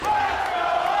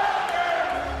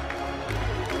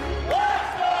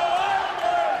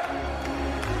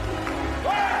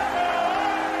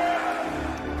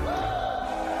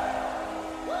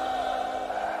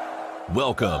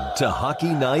Welcome to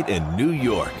Hockey Night in New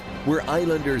York, where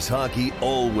Islanders hockey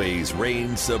always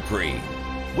reigns supreme.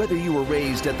 Whether you were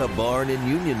raised at the barn in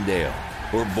Uniondale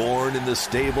or born in the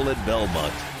stable at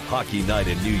Belmont, Hockey Night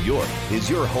in New York is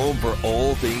your home for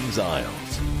all things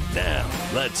Isles. Now,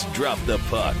 let's drop the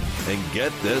puck and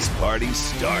get this party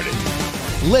started.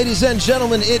 Ladies and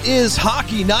gentlemen, it is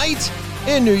Hockey Night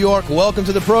in New York. Welcome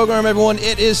to the program, everyone.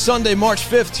 It is Sunday, March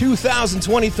 5th,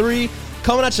 2023.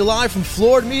 Coming at you live from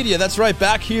Floored Media. That's right,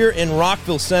 back here in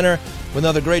Rockville Center with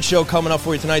another great show coming up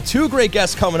for you tonight. Two great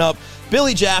guests coming up.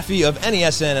 Billy Jaffe of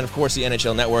NESN and, of course, the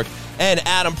NHL Network. And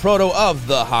Adam Proto of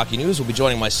The Hockey News will be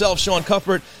joining myself, Sean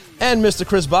Cuthbert, and Mr.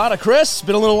 Chris Botta. Chris,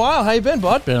 been a little while. How you been,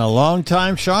 bud? Been a long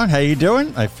time, Sean. How you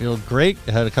doing? I feel great.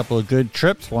 I had a couple of good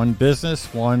trips, one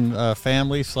business, one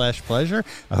family/pleasure.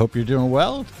 I hope you're doing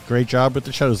well. Great job with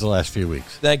the shows the last few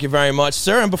weeks. Thank you very much,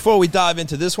 sir. And before we dive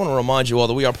into this one, I'll remind you all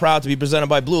that we are proud to be presented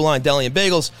by Blue Line Deli and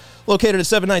Bagels, located at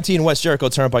 719 West Jericho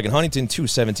Turnpike in Huntington,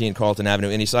 217 Carlton Avenue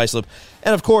in East Islip.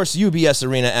 And, of course, UBS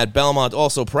Arena at Belmont.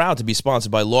 Also proud to be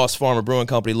sponsored by Lost Farmer Brewing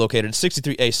Company, located at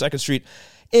 63A 2nd Street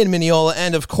in Mineola.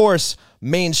 And, of course,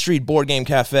 Main Street Board Game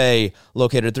Cafe,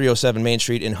 located at 307 Main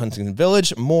Street in Huntington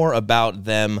Village. More about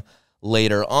them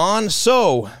later on.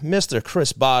 So, Mr.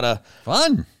 Chris Botta.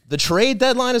 Fun. The trade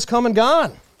deadline is come and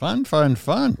gone. Fun.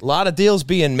 A lot of deals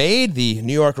being made. The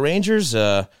New York Rangers,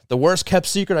 the worst-kept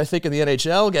secret, I think, in the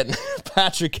NHL, getting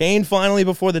Patrick Kane finally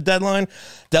before the deadline.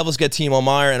 Devils get Timo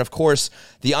Meier. And, of course,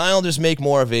 the Islanders make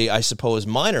more of a, I suppose,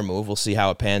 minor move. We'll see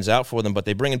how it pans out for them. But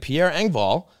they bring in Pierre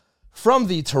Engvall from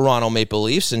the Toronto Maple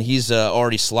Leafs, and he's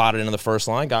already slotted into the first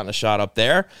line, gotten a shot up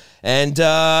there. And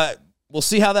we'll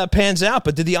see how that pans out.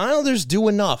 But did the Islanders do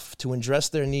enough to address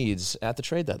their needs at the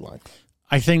trade deadline?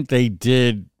 I think they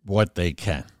did what they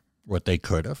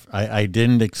could have. I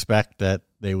didn't expect that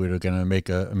they were going to make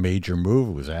a major move.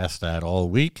 I was asked that all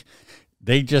week.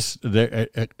 There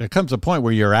comes a point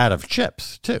where you're out of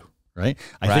chips too, right?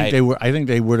 I think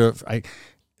they would have. I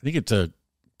think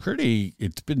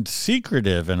it's been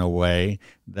secretive in a way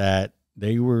that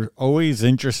they were always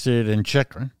interested in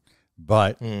Chychrun,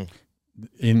 but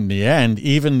in the end,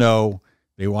 even though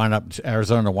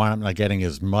Arizona wound up not getting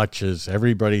as much as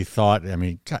everybody thought. I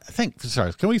mean,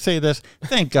 can we say this?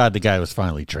 Thank God the guy was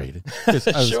finally traded. I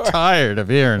was tired of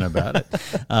hearing about it.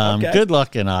 Okay. Good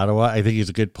luck in Ottawa. I think he's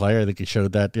a good player. I think he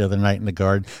showed that the other night in the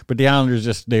Garden. But the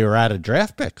Islanders they were out of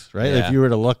draft picks, right? Yeah. If you were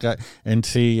to look at and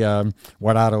see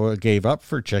what Ottawa gave up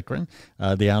for Chychrun,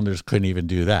 the Islanders couldn't even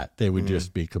do that. They would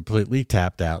just be completely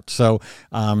tapped out. So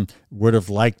would have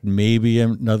liked maybe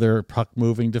another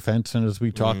puck-moving defenseman, as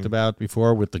we talked about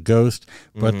before, with the Ghost,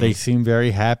 but they seem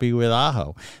very happy with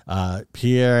Aho.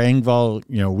 Pierre Engvall,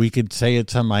 we could say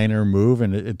it's a minor move,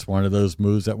 and it's one of those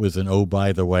moves that was an oh,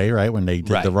 by the way, right, when they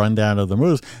did the rundown of the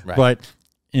moves. Right. But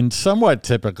in somewhat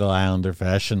typical Islander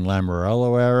fashion,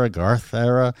 Lamoriello era, Garth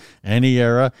era, any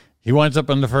era, he winds up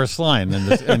on the first line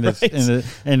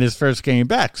in his first game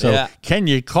back. So can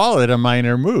you call it a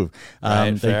minor move?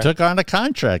 They took on a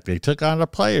contract. They took on a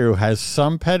player who has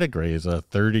some pedigree as a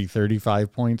 30,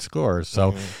 35-point scorer.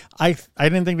 So I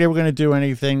didn't think they were going to do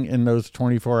anything in those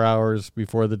 24 hours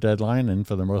before the deadline, and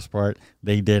for the most part,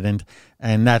 they didn't,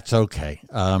 and that's okay.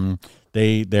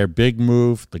 Their big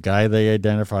move, the guy they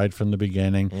identified from the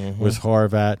beginning, was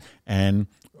Horvat, and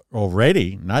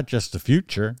already, not just the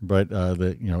future, but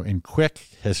in quick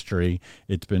history,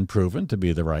 it's been proven to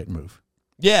be the right move.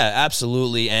 Yeah,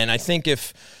 absolutely. And I think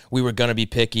if we were going to be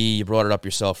picky, you brought it up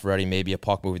yourself already, maybe a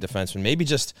puck-moving defenseman, maybe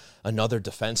just another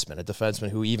defenseman, a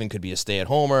defenseman who even could be a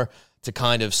stay-at-homer to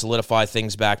kind of solidify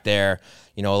things back there.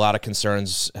 A lot of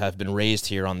concerns have been raised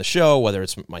here on the show, whether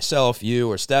it's myself, you,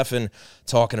 or Stefan,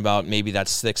 talking about maybe that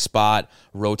sixth spot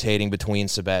rotating between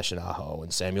Sebastian Aho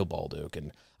and Samuel Bolduc.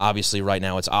 And obviously right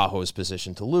now it's Aho's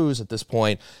position to lose at this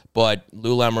point, but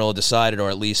Lou Lamoriello decided, or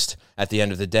at least at the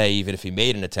end of the day, even if he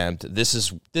made an attempt, this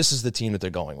is the team that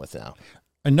they're going with now.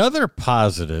 Another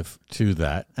positive to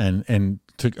that, and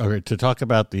to talk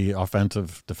about the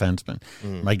offensive defenseman,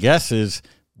 my guess is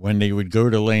when they would go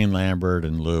to Lane Lambert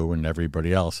and Lou and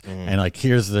everybody else, and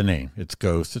here's the name, it's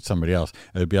Ghost, it's somebody else,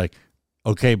 it would be like,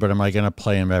 okay, but am I going to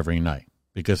play him every night?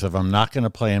 Because if I'm not going to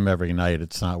play him every night,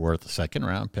 it's not worth a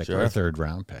second-round pick or a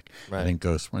third-round pick. Right. I think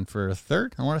Ghost went for a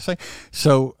third, I want to say.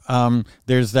 So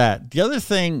there's that. The other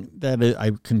thing that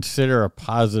I consider a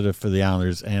positive for the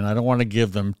Islanders, and I don't want to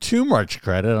give them too much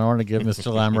credit. I don't want to give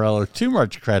Mr. Lamoriello too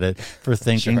much credit for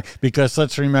thinking, because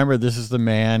let's remember, this is the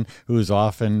man who is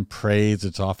often praised.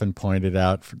 It's often pointed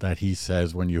out that he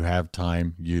says, when you have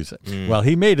time, use it. Well,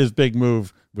 he made his big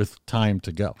move with time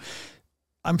to go.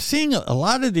 I'm seeing a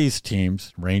lot of these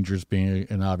teams, Rangers being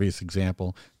an obvious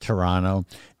example, Toronto,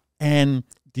 And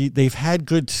they've had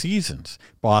good seasons.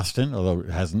 Boston, although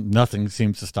nothing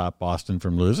seems to stop Boston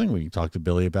from losing. We can talk to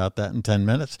Billy about that in 10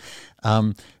 minutes.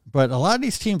 But a lot of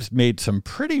these teams made some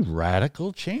pretty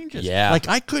radical changes. Yeah. Like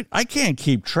I can't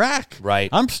keep track. Right.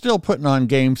 I'm still putting on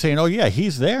games saying, oh yeah,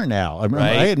 he's there now.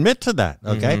 I admit to that.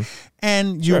 Okay.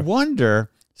 And you wonder,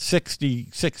 60,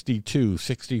 62,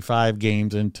 65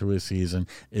 games into a season,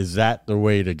 is that the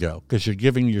way to go? Because you're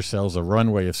giving yourselves a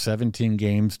runway of 17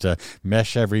 games to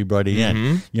mesh everybody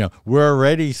in. We're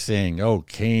already seeing,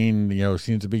 Kane,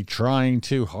 seems to be trying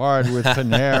too hard with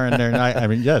Panarin. They're not. I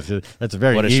mean, yes, that's a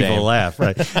very evil laugh,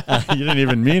 right? You didn't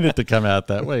even mean it to come out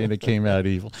that way, and it came out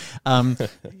evil.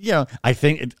 I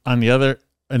think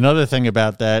another thing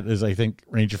about that is I think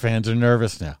Ranger fans are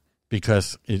nervous now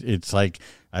because it's like,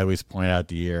 I always point out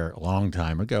the year a long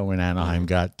time ago when Anaheim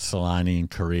got Solani and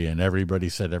Korea, and everybody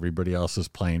said everybody else is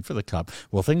playing for the Cup.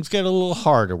 Well, things get a little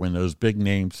harder when those big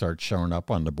names start showing up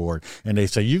on the board, and they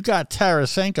say, you got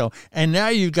Tarasenko, and now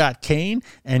you got Kane,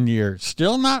 and you're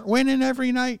still not winning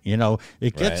every night.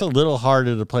 It gets a little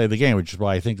harder to play the game, which is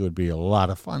why I think it would be a lot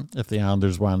of fun if the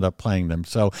Islanders wound up playing them.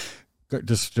 So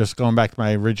just going back to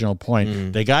my original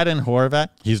point, they got in Horvat.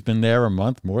 He's been there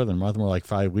more like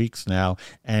 5 weeks now,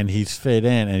 and he's fit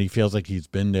in, and he feels like he's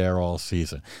been there all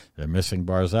season. They're missing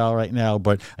Barzal right now,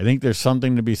 but I think there's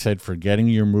something to be said for getting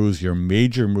your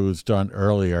major moves done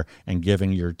earlier and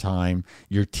giving your team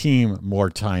more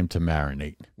time to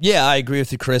marinate. Yeah, I agree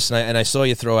with you, Chris, and I saw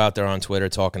you throw out there on Twitter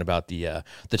talking about the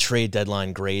trade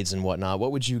deadline grades and whatnot.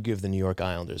 What would you give the New York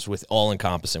Islanders with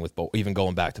all-encompassing, with even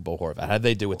going back to Bo Horvat? How did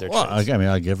they do with their trades?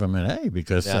 I give them an A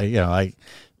because Pierre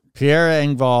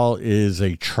Engvall is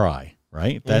a try,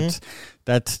 right?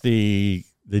 That's the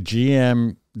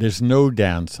GM. There's no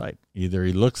downside. Either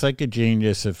he looks like a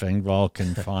genius if Engvall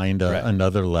can find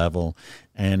another level,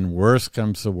 and worst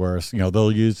comes to worst,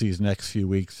 they'll use these next few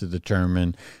weeks to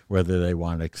determine whether they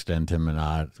want to extend him or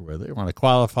not, whether they want to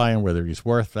qualify him, whether he's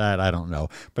worth that. I don't know,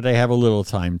 but they have a little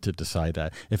time to decide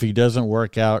that. If he doesn't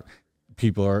work out, he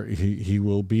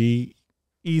will be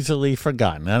easily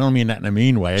forgotten. I don't mean that in a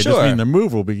mean way. I just mean the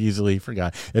move will be easily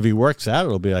forgotten. If he works out,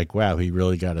 it'll be like, wow, he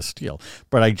really got a steal.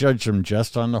 But I judged him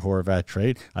just on the Horvat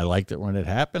trade. I liked it when it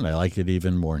happened. I like it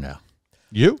even more now.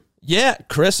 You? Yeah,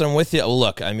 Chris, I'm with you.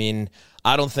 Look, I mean,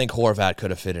 I don't think Horvat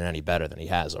could have fit in any better than he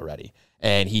has already.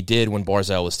 And he did when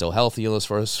Barzal was still healthy in those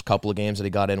first couple of games that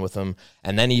he got in with him.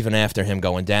 And then even after him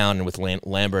going down and with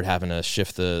Lambert having to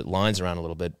shift the lines around a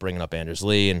little bit, bringing up Anders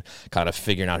Lee and kind of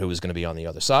figuring out who was going to be on the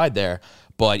other side there.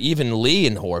 But even Lee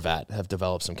and Horvat have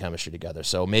developed some chemistry together.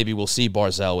 So maybe we'll see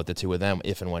Barzal with the two of them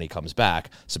if and when he comes back.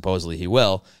 Supposedly he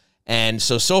will. And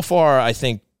so far, I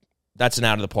think that's an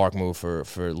out-of-the-park move for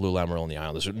Lou Lamoriello and the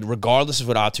Islanders. Regardless of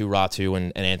what Ratu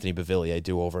and Anthony Beauvillier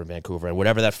do over in Vancouver, and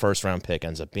whatever that first-round pick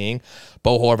ends up being,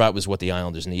 Bo Horvat was what the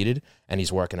Islanders needed, and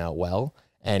he's working out well.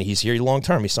 And he's here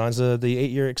long-term. He signs the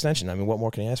 8-year extension. I mean, what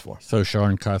more can he ask for? So,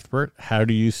 Sean Cuthbert, how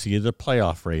do you see the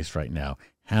playoff race right now?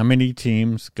 How many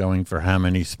teams going for how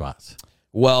many spots?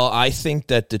 Well, I think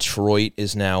that Detroit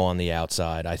is now on the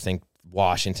outside. I think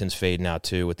Washington's fading out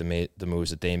too with the moves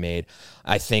that they made.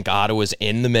 I think Ottawa's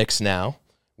in the mix now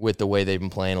with the way they've been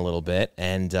playing a little bit.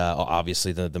 And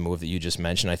obviously the move that you just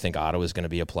mentioned, I think Ottawa's going to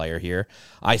be a player here.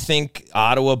 I think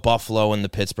Ottawa, Buffalo, and the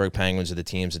Pittsburgh Penguins are the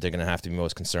teams that they're going to have to be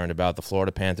most concerned about. The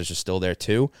Florida Panthers are still there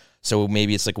too. So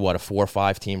maybe it's like, a 4 or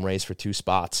 5 team race for 2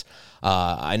 spots.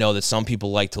 I know that some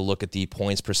people like to look at the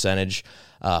points percentage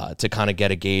to kind of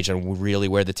get a gauge on really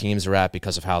where the teams are at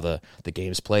because of how the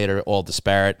games played are all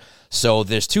disparate. So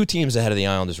there's 2 teams ahead of the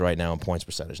Islanders right now in points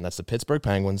percentage, and that's the Pittsburgh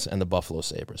Penguins and the Buffalo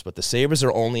Sabres. But the Sabres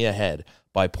are only ahead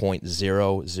by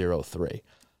 .003.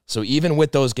 So even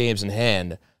with those games in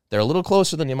hand, they're a little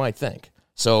closer than you might think.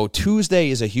 So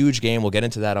Tuesday is a huge game. We'll get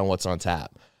into that on What's on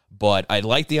Tap. But I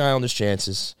like the Islanders'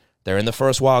 chances. They're in the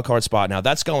first wild card spot. Now,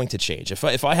 that's going to change.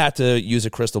 If I had to use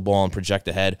a crystal ball and project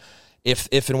ahead,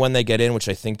 if and when they get in, which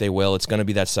I think they will, it's going to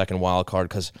be that second wild card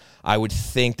because I would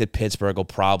think that Pittsburgh will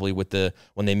probably,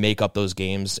 when they make up those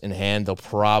games in hand, they'll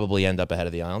probably end up ahead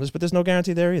of the Islanders, but there's no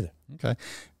guarantee there either. Okay.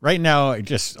 Right now,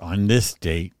 just on this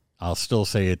date, I'll still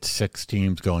say it's 6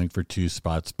 teams going for 2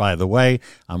 spots. By the way,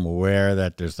 I'm aware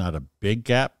that there's not a big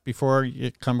gap before you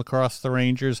come across the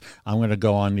Rangers. I'm going to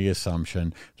go on the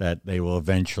assumption that they will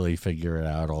eventually figure it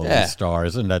out, all these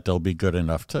stars, and that they'll be good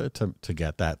enough to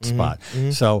get that spot.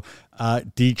 Mm-hmm. So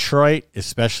Detroit,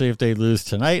 especially if they lose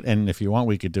tonight, and if you want,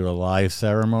 we could do a live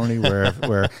ceremony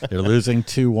where they're losing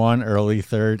 2-1 early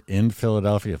third in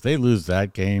Philadelphia. If they lose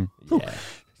that game,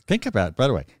 think about it. By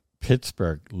the way,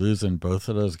 Pittsburgh losing both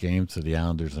of those games to the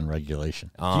Islanders in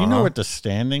regulation. Do you know what the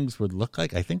standings would look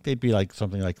like? I think they'd be like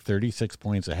something like 36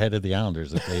 points ahead of the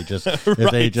Islanders if they just right.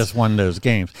 if they just won those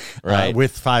games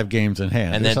with 5 games in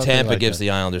hand. And then Tampa gives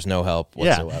the Islanders no help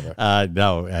whatsoever. Yeah.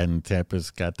 No, and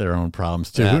Tampa's got their own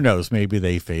problems too. Yeah. Who knows? Maybe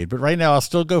they fade. But right now, I'll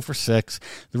still go for 6.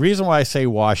 The reason why I say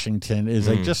Washington is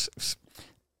I just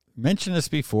mentioned this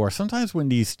before. Sometimes when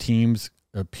these teams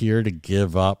appear to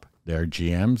give up, their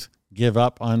GMs give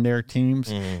up on their teams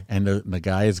and the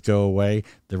guys go away,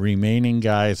 the remaining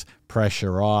guys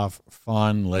pressure off,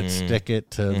 fun, let's stick it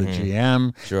to the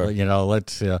GM. Sure. You know,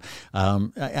 let's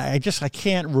I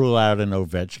can't rule out an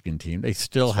Ovechkin team. They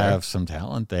still have some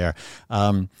talent there.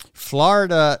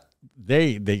 Florida,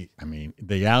 the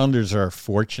Islanders are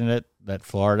fortunate that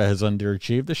Florida has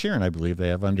underachieved this year, and I believe they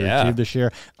have underachieved this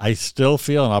year. I still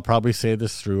feel, and I'll probably say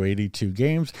this through 82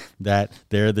 games, that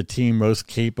they're the team most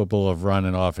capable of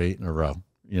running off 8 in a row.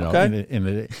 You know,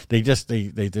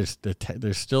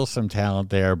 there's still some talent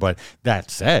there, but that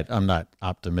said, I'm not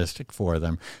optimistic for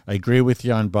them. I agree with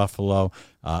you on Buffalo.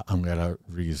 I'm going to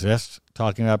resist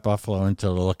talking about Buffalo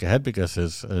until the look ahead because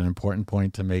there's an important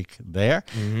point to make there.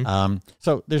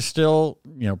 So there's still,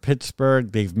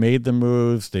 Pittsburgh, they've made the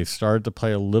moves. They've started to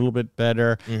play a little bit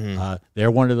better. They're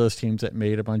one of those teams that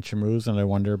made a bunch of moves, and I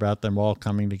wonder about them all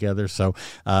coming together. So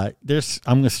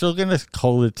I'm still going to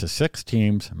hold it to 6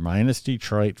 teams, minus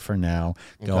Detroit for now,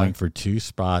 going for 2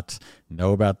 spots.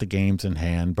 Know about the games in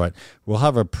hand, but we'll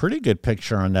have a pretty good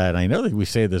picture on that. I know that we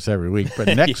say this every week, but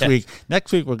next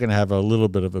week we're going to have a little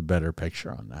bit of a better picture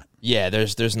on that. Yeah,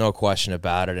 there's no question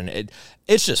about it, and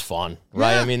it's just fun,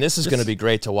 right? I mean, this is going to be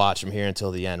great to watch from here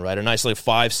until the end, right? A nice little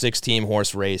 5-6 team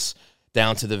horse race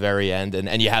down to the very end,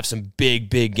 and you have some big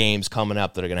games coming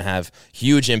up that are going to have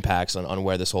huge impacts on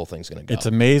where this whole thing's going to go. It's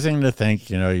amazing to think,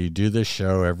 you do this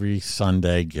show every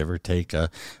Sunday, give or take a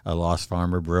Lost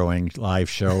Farmer Brewing live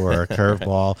show or a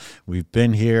curveball. We've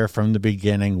been here from the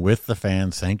beginning with the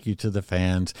fans. Thank you to the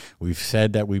fans. We've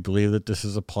said that we believe that this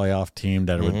is a playoff team,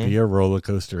 that it would be a roller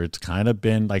coaster. It's kind of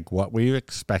been like what we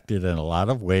expected in a lot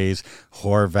of ways.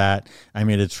 Horvat. I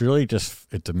mean, it's really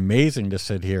it's amazing to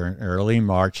sit here in early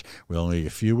March with only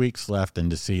a few weeks left and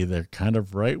to see they're kind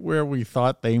of right where we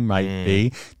thought they might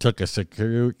be. Took a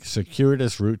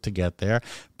circuitous route to get there,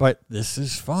 but this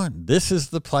is fun. This is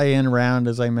the play-in round,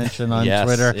 as I mentioned on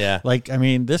Twitter. Yeah.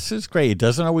 This is great. It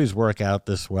doesn't always work out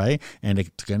this way, and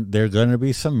there are going to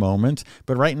be some moments,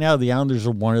 but right now the Islanders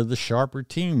are one of the sharper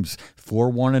teams,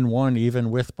 4-1-1, even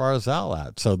with Barzal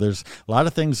out. So there's a lot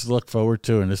of things to look forward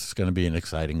to, and this is going to be an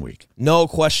exciting week. No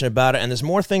question about it, and there's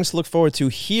more things to look forward to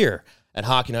here at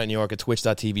Hockey Night in New York at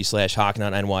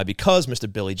twitch.tv/HockeyNightNY because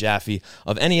Mr. Billy Jaffe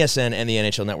of NESN and the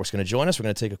NHL Network is going to join us. We're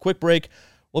going to take a quick break.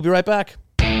 We'll be right back.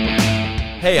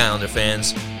 Hey, Islander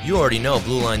fans. You already know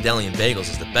Blue Line Deli and Bagels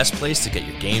is the best place to get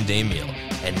your game day meal.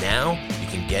 And now you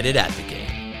can get it at the game.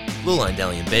 Blue Line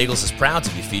Deli and Bagels is proud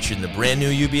to be featured in the brand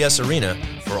new UBS Arena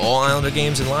for all Islander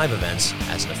games and live events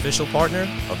as an official partner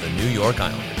of the New York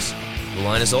Islanders. Blue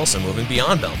Line is also moving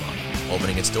beyond Belmont,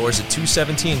 opening its doors at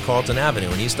 217 Carlton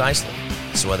Avenue in East Islip.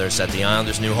 So whether it's at the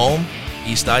Islanders' new home,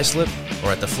 East Islip,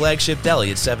 or at the flagship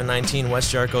deli at 719 West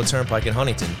Jericho Turnpike in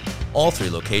Huntington, all 3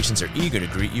 locations are eager to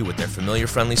greet you with their familiar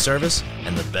friendly service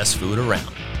and the best food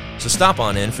around. So stop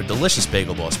on in for delicious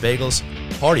Bagel Boss bagels,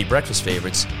 hearty breakfast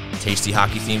favorites, tasty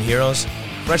hockey-themed heroes,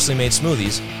 freshly made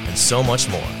smoothies, and so much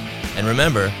more. And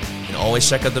remember, you can always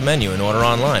check out the menu and order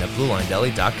online at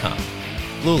BlueLineDeli.com.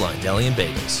 Blue Line Deli and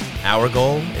Bagels. Our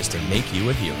goal is to make you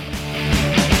a hero.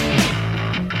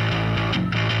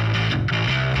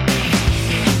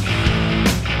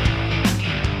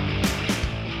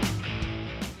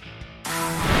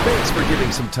 Thanks for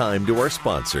giving some time to our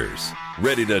sponsors.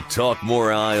 Ready to talk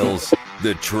more Isles?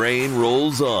 The train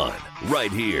rolls on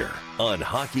right here on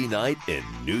Hockey Night in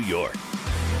New York.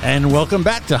 And welcome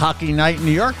back to Hockey Night in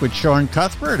New York with Sean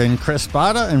Cuthbert and Chris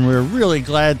Botta, and we're really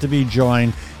glad to be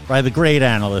joined by the great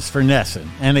analyst for NESN,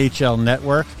 NHL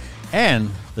Network, and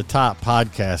the top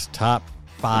podcast, top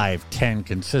 5-10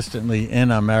 consistently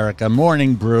in America,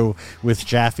 Morning Brew with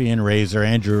Jaffe and Razor,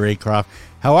 Andrew Raycroft.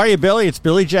 How are you, Billy? It's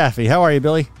Billy Jaffe. How are you,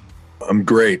 Billy? I'm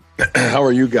great. How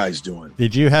are you guys doing?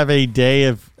 Did you have a day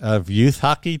of youth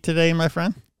hockey today, my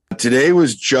friend? Today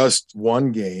was just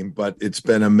one game, but it's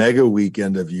been a mega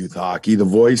weekend of youth hockey. The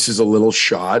voice is a little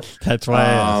shot. That's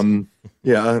why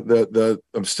yeah,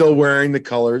 I'm still wearing the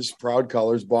colors, proud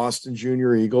colors, Boston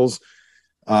Junior Eagles.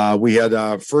 We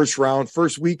had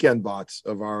first weekend bots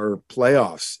of our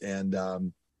playoffs, and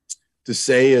to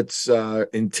say it's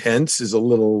intense is a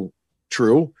little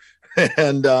true,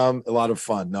 and a lot of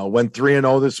fun. Now, went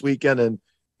 3-0 this weekend, and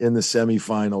in the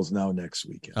semifinals now next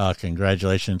weekend.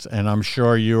 Congratulations. And I'm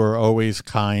sure you are always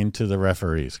kind to the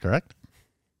referees, correct?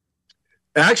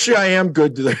 Actually, I am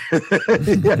good to the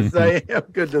yes, I am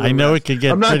good to the I know refs. it could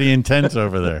get pretty intense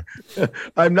over there.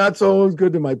 I'm not so always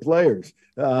good to my players,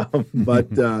 but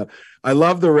I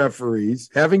love the referees,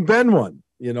 having been one,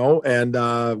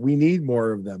 and we need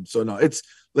more of them. So no,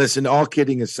 listen, all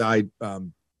kidding aside,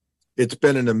 it's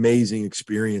been an amazing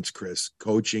experience, Chris,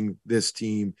 coaching this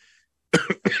team,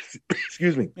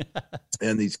 excuse me,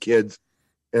 and these kids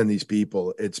and these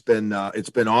people. It's been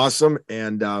awesome.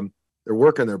 And, they're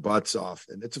working their butts off,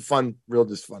 and it's a fun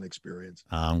experience.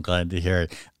 I'm glad to hear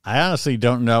it. I honestly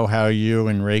don't know how you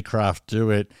and Raycroft do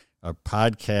it, a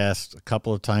podcast a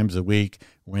couple of times a week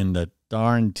when the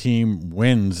darn team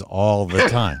wins all the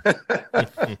time.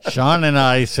 Sean and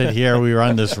I sit here. We were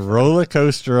on this roller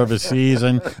coaster of a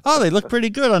season. Oh, they look pretty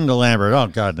good under Lambert. Oh,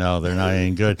 God, no, they're not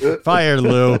any good. Fire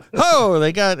Lou. Oh,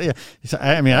 they got.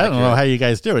 I mean, I don't know how you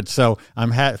guys do it. So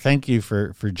thank you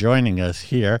for joining us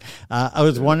here. I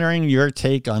was wondering your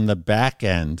take on the back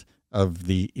end of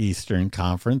the Eastern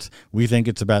Conference. We think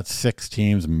it's about 6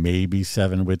 teams, maybe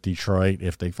 7 with Detroit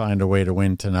if they find a way to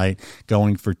win tonight,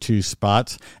 going for 2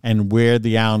 spots, and where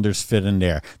the Islanders fit in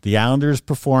there. The Islanders'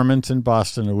 performance in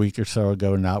Boston a week or so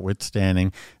ago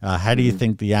notwithstanding, how do you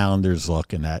think the Islanders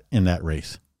look in that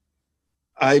race?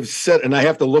 I've said, and I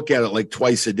have to look at it like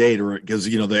twice a day because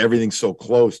everything's so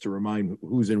close to remind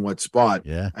who's in what spot.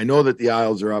 Yeah, I know that the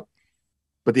Isles are up,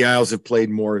 but the Isles have played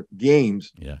more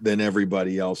games than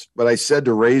everybody else. But I said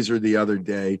to Razor the other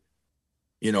day,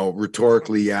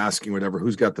 rhetorically asking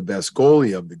who's got the best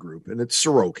goalie of the group. And it's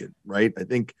Sorokin, right? I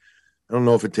don't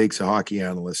know if it takes a hockey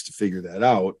analyst to figure that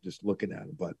out, just looking at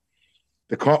it. But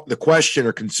the question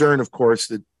or concern, of course,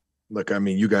 that, look, I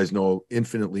mean, you guys know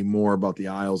infinitely more about the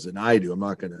Isles than I do. I'm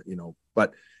not going to,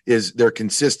 but is their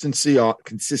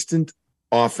consistent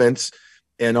offense.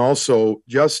 And also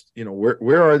just,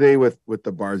 where are they with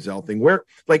the Barzal thing? Where,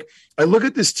 like, I look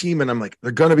at this team and I'm like,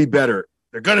 they're going to be better.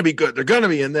 They're going to be good. They're going to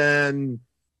be, and then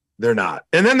they're not.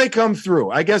 And then they come through.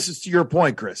 I guess it's to your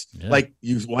point, Chris. Yeah. Like,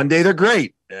 one day they're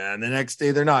great and the next day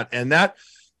they're not. And that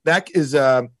is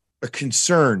a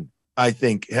concern, I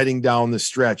think, heading down the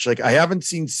stretch. Like, I haven't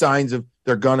seen signs of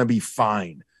they're going to be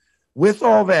fine. With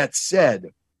all that said,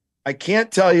 I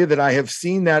can't tell you that I have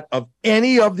seen that of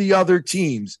any of the other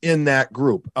teams in that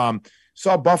group.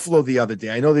 Saw Buffalo the other day.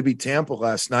 I know they beat Tampa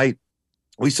last night.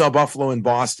 We saw Buffalo in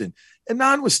Boston. And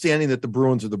notwithstanding that the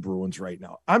Bruins are the Bruins right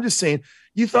now, I'm just saying,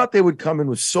 you thought they would come in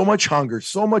with so much hunger,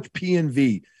 so much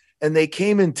P&V, and they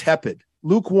came in tepid,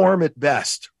 lukewarm at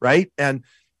best, right? And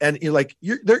you're like,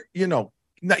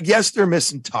 yes, they're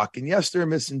missing Tuck, and yes, they're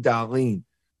missing Dahlin,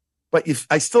 but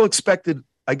I still expected,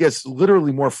 I guess,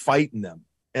 literally more fight in them.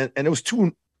 And it was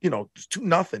 2-0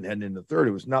 heading into the third.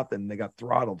 It was nothing. They got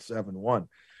throttled 7-1.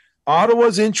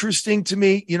 Ottawa's interesting to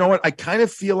me. You know what? I kind of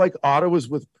feel like Ottawa's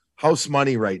with house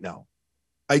money right now.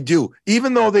 I do.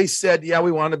 Even though they said, yeah,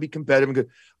 we want to be competitive and good.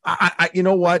 You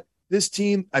know what? This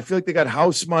team, I feel like they got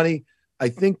house money. I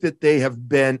think that they have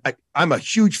been, I'm a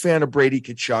huge fan of Brady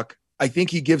Tkachuk. I think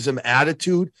he gives them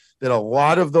attitude that a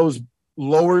lot of those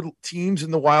lower teams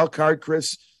in the wild card,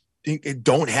 Chris,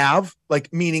 don't have,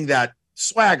 like, meaning that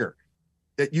swagger,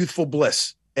 that youthful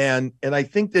bliss. And I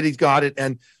think that he's got it.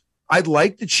 And I'd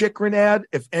like the Chychrun ad.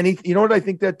 If anything, you know what I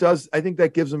think that does? I think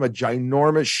that gives him a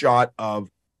ginormous shot of,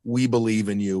 we believe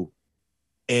in you.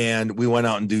 And we went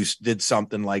out and did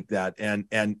something like that. And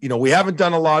we haven't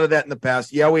done a lot of that in the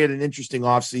past. Yeah, we had an interesting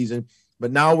offseason,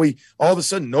 but now all of a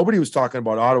sudden, nobody was talking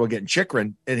about Ottawa getting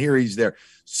Chychrun, and here he's there.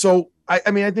 So, I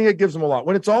think it gives him a lot.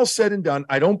 When it's all said and done,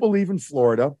 I don't believe in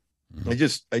Florida. I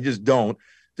just don't.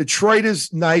 Detroit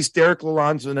is nice. Derek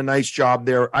Lalonde's doing a nice job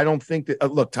there. I don't think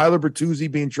that, look, Tyler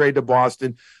Bertuzzi being traded to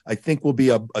Boston, I think will be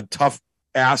a tough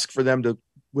ask for them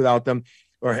without them,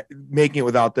 or making it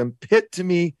without them. Pitt, to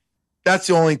me, that's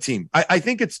the only team. I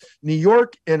think it's New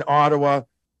York and Ottawa.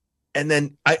 And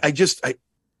then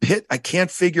Pitt, I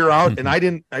can't figure out. And I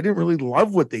didn't really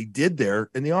love what they did there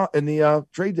in the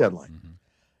trade deadline.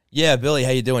 Yeah, Billy,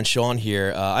 how you doing? Sean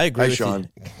here. I agree with Sean.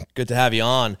 You. Good to have you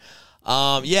on.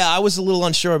 I was a little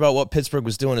unsure about what Pittsburgh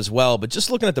was doing as well, but just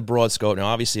looking at the broad scope, now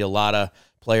obviously a lot of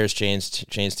players changed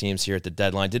teams here at the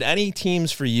deadline. Did any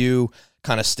teams for you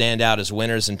kind of stand out as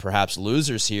winners and perhaps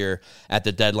losers here at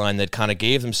the deadline that kind of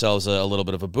gave themselves a little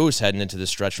bit of a boost heading into this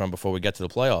stretch run before we get to the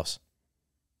playoffs?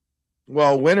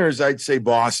 Well, winners, I'd say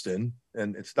Boston,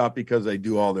 and it's not because I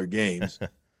do all their games.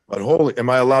 But am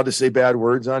I allowed to say bad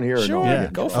words on here? Sure, or no? Yeah.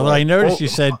 Go for Although it. I noticed you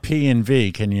said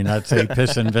P&V. Can you not say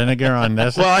piss and vinegar on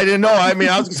this? Well, I didn't know. I mean,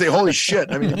 I was going to say, holy shit.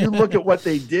 I mean, if you look at what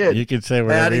they did. You can say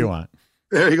whatever you want.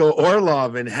 There you go.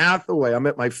 Orlov and Hathaway. I'm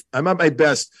at my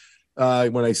best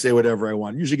when I say whatever I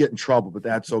want. I usually get in trouble, but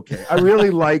that's okay. I really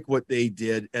like what they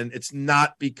did, and it's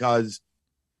not because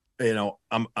one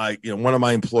of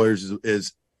my employers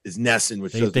is Nesson,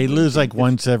 which they lose like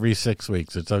once every 6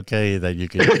 weeks. It's okay that you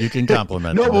can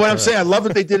compliment. No, them. but what I'm saying, I love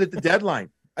what they did at the deadline.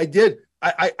 I did.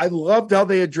 I loved how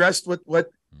they addressed what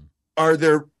are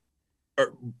their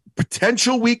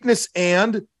potential weakness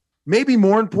and maybe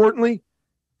more importantly,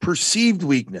 perceived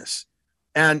weakness.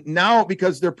 And now,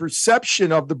 because their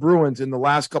perception of the Bruins in the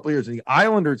last couple of years, and the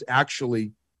Islanders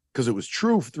actually, because it was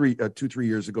true 3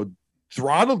 years ago,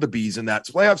 throttled the Bees in that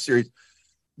playoff series.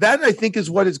 That, I think, is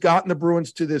what has gotten the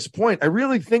Bruins to this point. I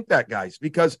really think that, guys,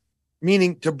 because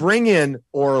meaning to bring in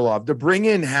Orlov, to bring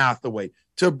in Hathaway,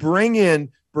 to bring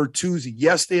in Bertuzzi.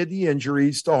 Yes, they had the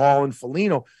injuries to Hall and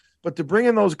Foligno, but to bring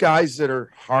in those guys that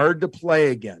are hard to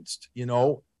play against,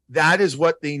 that is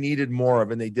what they needed more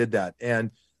of, and they did that.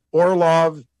 And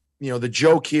Orlov, the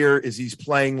joke here is he's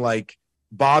playing like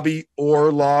Bobby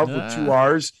Orlov with 2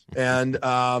 R's, and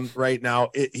right now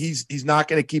he's not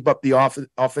going to keep up the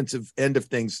offensive end of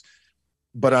things.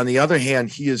 But on the other hand,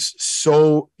 he's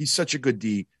such a good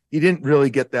D. He didn't really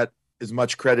get that as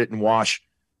much credit in Wash.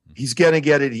 He's going to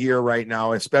get it here right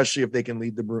now, especially if they can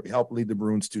help lead the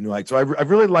Bruins to new heights. So I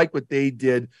really like what they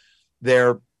did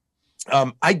there.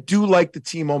 I do like the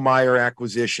Timo Meier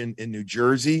acquisition in New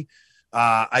Jersey.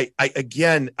 I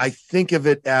think of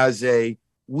it as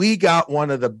we got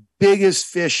one of the biggest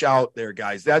fish out there,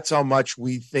 guys. That's how much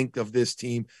we think of this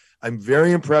team. I'm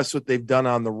very impressed with what they've done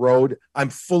on the road. I'm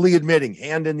fully admitting,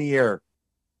 hand in the air,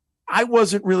 I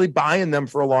wasn't really buying them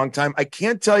for a long time. I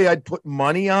can't tell you I'd put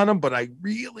money on them, but I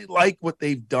really like what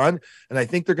they've done, and I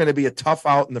think they're going to be a tough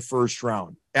out in the first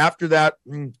round. After that,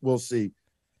 we'll see.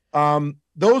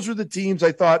 Those were the teams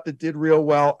I thought that did real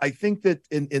well. I think that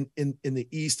in the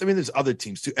East, there's other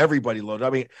teams too. Everybody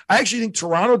loaded. I actually think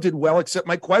Toronto did well, except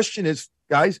my question is,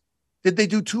 guys, did they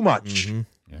do too much?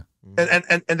 Mm-hmm.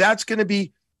 Yeah. And that's going to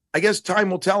be, I guess time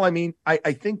will tell.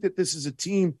 I think that this is a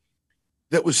team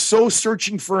that was so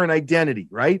searching for an identity,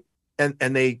 right? And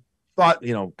they thought,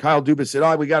 Kyle Dubas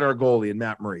said, we got our goalie and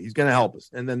Matt Murray. He's going to help us.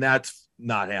 And then that's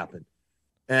not happened.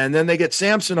 And then they get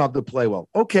Samsonov to play well.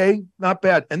 Okay, not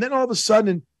bad. And then all of a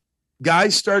sudden,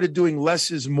 guys started doing less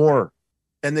is more.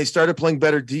 And they started playing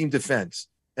better team defense.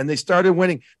 And they started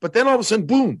winning. But then all of a sudden,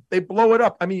 boom, they blow it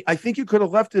up. I think you could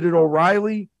have left it at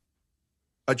O'Reilly,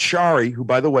 Achari, who,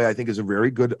 by the way, I think is a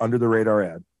very good under-the-radar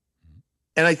ad.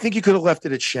 And I think you could have left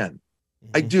it at Shen.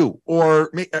 Mm-hmm. I do. Or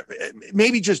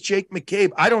maybe just Jake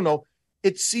McCabe. I don't know.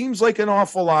 It seems like an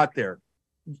awful lot there.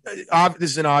 This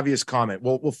is an obvious comment.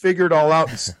 We'll figure it all out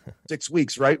in 6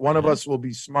 weeks, right? One of us will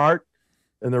be smart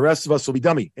and the rest of us will be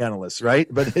dummy analysts, right?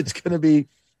 But it's going to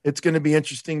be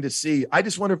interesting to see. I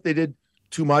just wonder if they did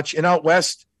too much. And out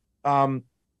West, I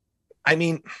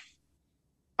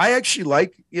actually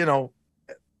like,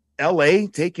 LA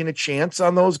taking a chance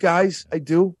on those guys. I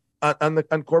do on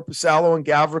Korpisalo and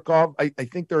Gavrikov. I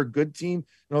think they're a good team.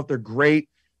 I don't know if they're great.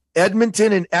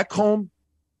 Edmonton and Ekholm,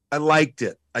 I liked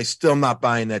it. I still not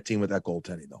buying that team with that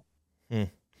goaltending though.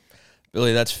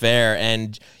 Billy, that's fair.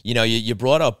 And, you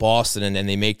brought up Boston and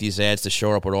they make these ads to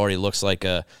shore up what already looks like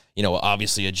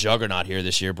obviously a juggernaut here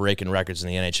this year, breaking records in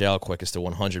the NHL, quickest to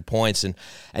 100 points. And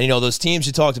those teams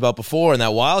you talked about before in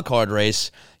that wild card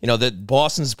race, that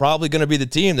Boston's probably going to be the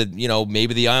team that,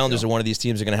 maybe the Islanders are one of these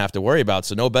teams are going to have to worry about.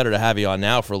 So no better to have you on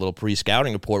now for a little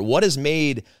pre-scouting report. What has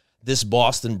made this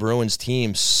Boston Bruins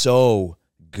team so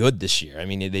good this year?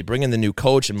 They bring in the new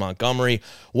coach in Montgomery.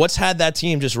 What's had that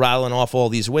team just rattling off all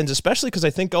these wins, especially because I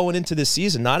think going into this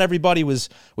season, not everybody was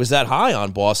that high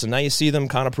on Boston. Now you see them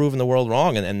kind of proving the world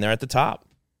wrong, and they're at the top.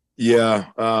 Yeah.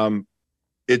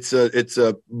 It's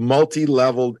a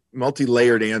multi-leveled,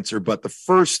 multi-layered answer, but the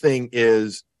first thing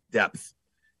is depth.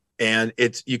 And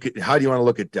how do you want to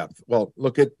look at depth? Well,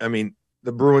 the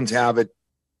Bruins have it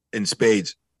in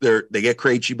spades. They get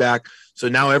Krejci back. So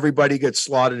now everybody gets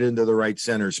slotted into the right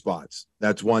center spots.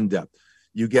 That's one depth.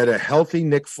 You get a healthy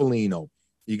Nick Foligno.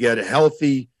 You get a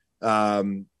healthy,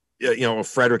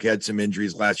 Frederick had some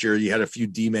injuries last year. You had a few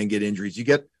D-men get injuries. You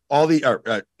get all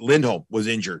Lindholm was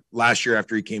injured last year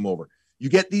after he came over. You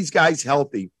get these guys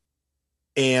healthy.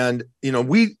 And,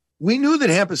 we knew that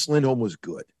Hampus Lindholm was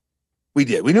good. We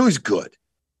did. We knew he was good.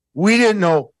 We didn't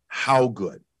know how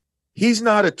good. He's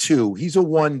not a 2. He's a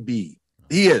 1B.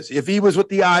 He is. If he was with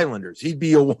the Islanders, he'd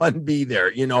be a 1B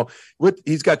there.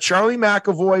 He's got Charlie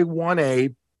McAvoy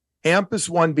 1A, Hampus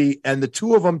 1B, and the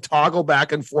two of them toggle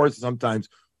back and forth sometimes.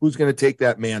 Who's going to take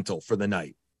that mantle for the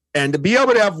night? And to be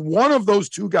able to have one of those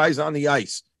two guys on the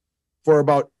ice for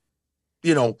about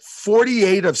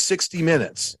 48 of 60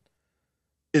 minutes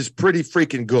is pretty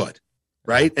freaking good,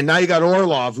 right? And now you got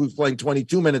Orlov, who's playing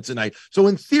 22 minutes a night. So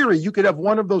in theory, you could have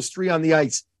one of those three on the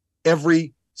ice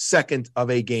every second of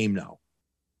a game now.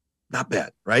 Not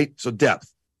bad, right? So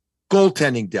depth,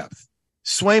 goaltending depth.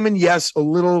 Swayman, yes, a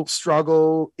little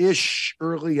struggle-ish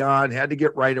early on, had to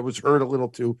get right. It was hurt a little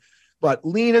too. But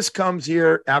Linus comes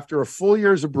here after a full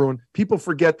year as a Bruin. People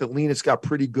forget that Linus got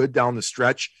pretty good down the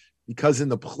stretch because in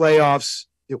the playoffs,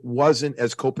 it wasn't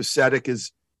as copacetic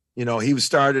as, he was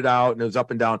started out and it was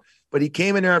up and down. But he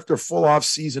came in there after a full off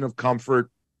season of comfort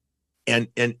and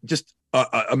just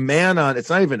a man on, it's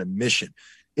not even a mission.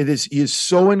 He is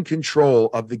so in control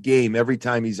of the game every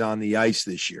time he's on the ice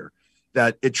this year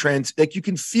that like you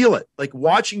can feel it, like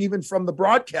watching even from the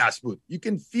broadcast booth, you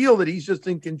can feel that he's just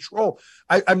in control.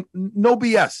 I'm no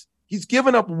BS. He's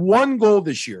given up one goal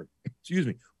this year.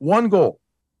 One goal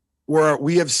where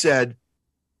we have said,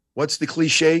 what's the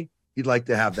cliche? He'd like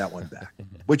to have that one back,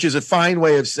 which is a fine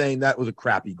way of saying that was a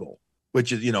crappy goal,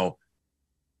 which is,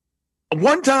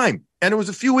 one time. And it was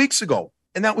a few weeks ago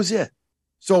and that was it.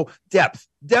 So depth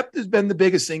has been the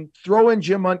biggest thing. Throw in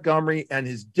Jim Montgomery and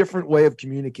his different way of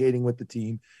communicating with the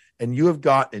team. And you have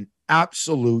got an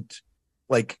absolute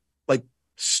like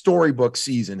storybook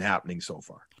season happening so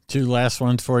far. Two last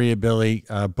ones for you, Billy.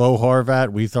 Bo Horvat,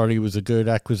 we thought he was a good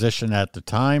acquisition at the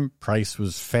time. Price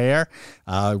was fair.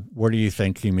 What do you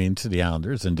think he means to the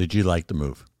Islanders? And did you like the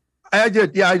move? I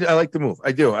did. Yeah, I like the move.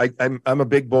 I do. I'm a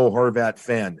big Bo Horvat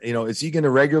fan. Is he going to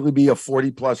regularly be a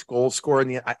 40-plus goal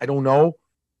scorer? I don't know.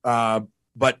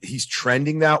 But he's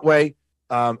trending that way.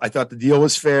 I thought the deal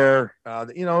was fair.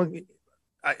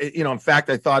 In fact,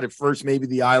 I thought at first maybe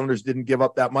the Islanders didn't give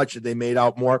up that much, that they made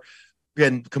out more.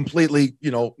 And completely,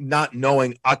 not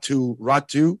knowing Atu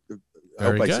Ratu. I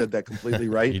hope I said that completely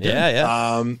right.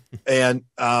 Yeah.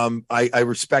 I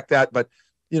respect that. But,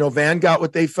 Van got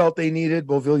what they felt they needed.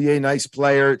 Beauvillier, nice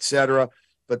player, et cetera.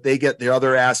 But they get the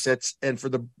other assets. And for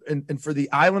the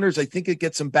Islanders, I think it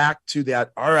gets them back to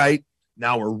that. All right,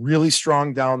 now we're really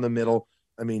strong down the middle.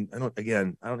 I mean, I don't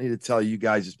need to tell you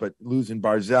guys this, but losing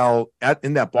Barzal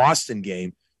in that Boston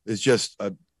game is just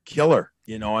a killer.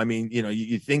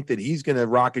 You think that he's going to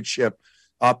rocket ship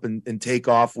up and take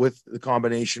off with the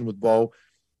combination with Bo,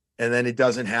 and then it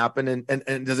doesn't happen.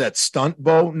 And does that stunt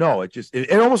Bo? No,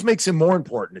 it almost makes him more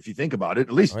important if you think about it.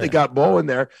 At least they got Bo in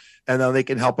there, and then they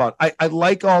can help out. I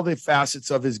like all the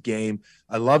facets of his game.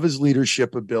 I love his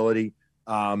leadership ability.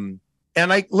 And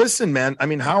listen, man, I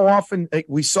mean, how often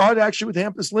we saw it actually with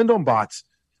Hampus Lindholm Bots,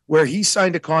 where he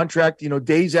signed a contract,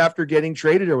 days after getting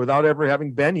traded or without ever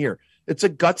having been here. It's a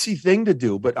gutsy thing to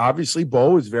do, but obviously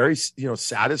Bo is very,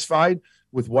 satisfied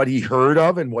with what he heard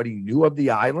of and what he knew of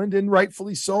the island, and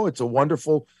rightfully so. It's a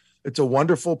wonderful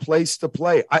place to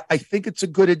play. I think it's a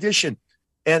good addition.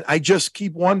 And I just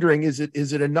keep wondering, is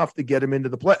it enough to get him into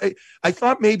the play? I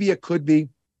thought maybe it could be,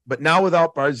 but now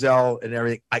without Barzal and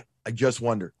everything, I just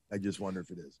wonder. I just wonder if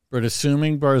it is. But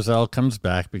assuming Barzal comes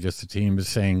back, because the team is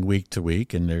saying week to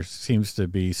week, and there seems to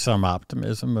be some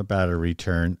optimism about a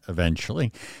return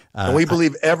eventually. And we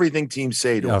believe everything teams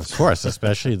say to us. Of course,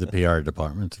 especially the PR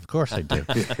departments. Of course I do.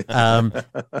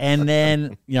 And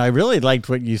then, I really liked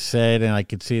what you said, and I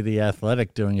could see The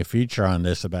Athletic doing a feature on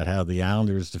this about how the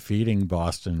Islanders defeating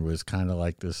Boston was kind of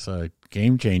like this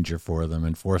game changer for them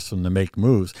and forced them to make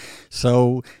moves.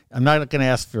 So I'm not going to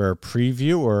ask for a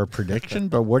preview or a prediction,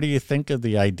 but what do you think of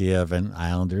the idea of an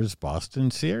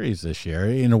Islanders-Boston series this year?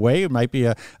 In a way, it might be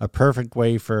a perfect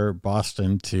way for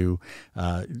Boston to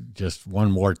just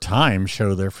one more time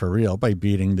show they're for real by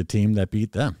beating the team that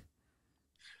beat them.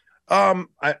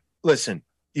 Listen,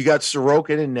 you got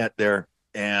Sorokin in net there,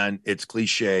 and it's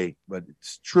cliche, but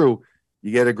it's true.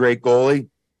 You get a great goalie,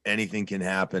 anything can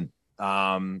happen.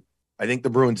 I think the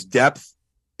Bruins' depth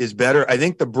is better. I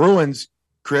think the Bruins,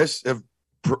 Chris, have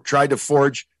tried to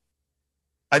forge.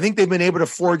 I think they've been able to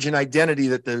forge an identity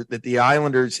that the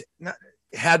Islanders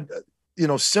had,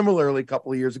 similarly a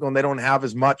couple of years ago, and they don't have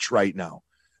as much right now.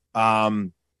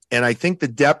 And I think the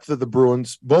depth of the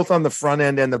Bruins, both on the front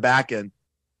end and the back end,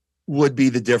 would be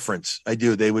the difference. I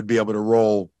do. They would be able to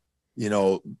roll,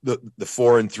 the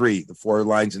 4 and 3, the 4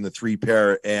 lines in the 3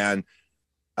 pair. And,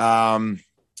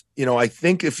 I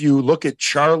think if you look at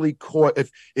Charlie Coyle,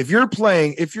 if you're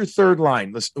third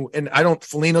line, listen, and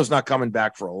Foligno's not coming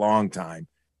back for a long time.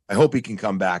 I hope he can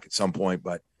come back at some point,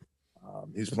 but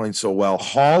he's playing so well.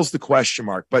 Hall's the question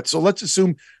mark. But so let's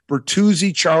assume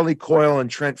Bertuzzi, Charlie Coyle, and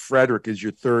Trent Frederick is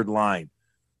your third line.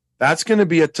 That's going to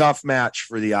be a tough match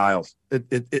for the Isles.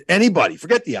 Anybody,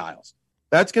 forget the Isles.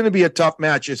 That's going to be a tough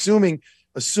match, assuming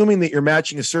that you're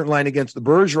matching a certain line against the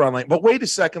Bergeron line. But wait a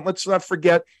second, let's not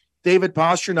forget David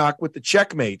Pastrnak with the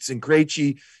checkmates and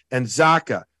Krejci and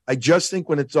Zacha. I just think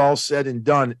when it's all said and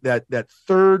done, that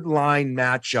third line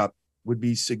matchup would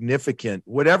be significant.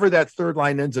 Whatever that third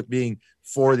line ends up being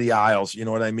for the Isles, you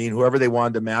know what I mean? Whoever they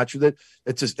wanted to match with it,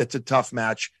 it's a tough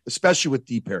match, especially with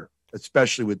deep pair,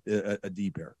 especially with a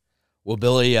deep pair. Well,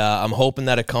 Billy, I'm hoping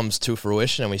that it comes to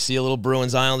fruition and we see a little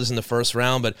Bruins Islanders in the first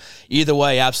round. But either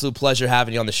way, absolute pleasure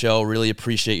having you on the show. Really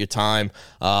appreciate your time.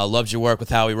 Loved your work with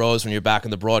Howie Rose when you're back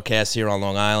in the broadcast here on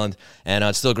Long Island. And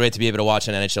it's still great to be able to watch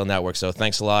on NHL Network. So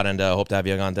thanks a lot, and hope to have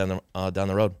you on down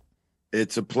the road.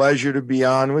 It's a pleasure to be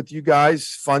on with you guys.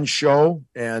 Fun show,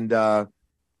 and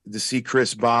to see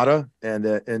Chris Botta and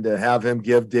to have him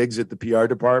give digs at the PR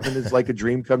department is like a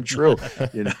dream come true.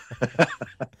 You know.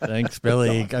 Thanks,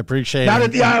 Billy. I appreciate it. Not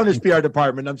at the Islanders PR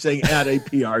department. I'm saying at a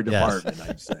PR department. Yes.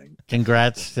 I'm saying.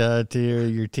 Congrats to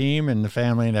your team and the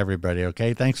family and everybody.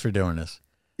 Okay, thanks for doing this.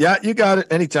 Yeah, you got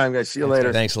it. Anytime, guys. See you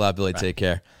later. Thanks a lot, Billy. Bye. Take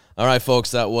care. All right,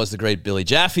 folks. That was the great Billy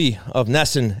Jaffe of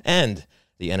NESN and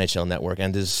the NHL Network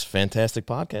and his fantastic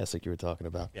podcast like you were talking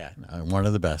about. Yeah, one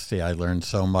of the best. Yeah, I learned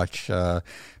so much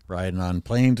riding on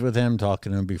planes with him,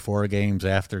 talking to him before games,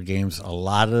 after games. A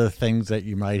lot of the things that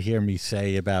you might hear me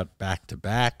say about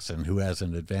back-to-backs and who has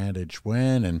an advantage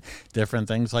when and different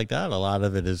things like that, a lot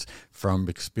of it is from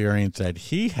experience that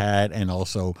he had and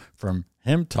also from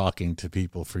him talking to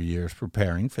people for years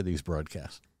preparing for these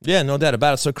broadcasts. Yeah, no doubt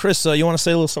about it. So, Chris, you want to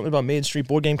say a little something about Main Street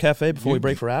Board Game Cafe before we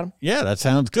break for Adam? Yeah, that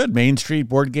sounds good. Main Street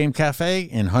Board Game Cafe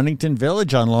in Huntington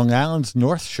Village on Long Island's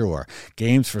North Shore.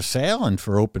 Games for sale and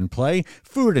for open play,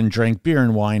 food and drink, beer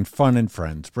and wine, fun and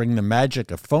friends. Bring the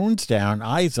magic of phones down,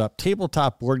 eyes up,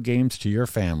 tabletop board games to your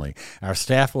family. Our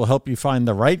staff will help you find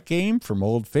the right game, from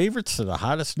old favorites to the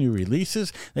hottest new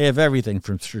releases. They have everything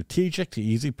from strategic to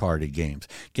easy party games.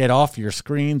 Get off your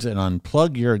screens and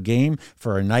unplug your game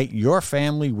for a night your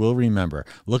family will remember.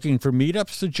 Looking for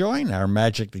meetups to join? Our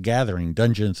Magic the Gathering,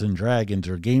 Dungeons and Dragons,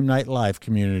 or Game Night Live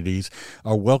communities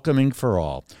are welcoming for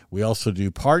all. We also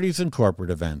do parties and corporate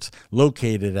events.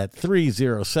 Located at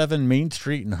 307 Main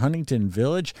Street in Huntington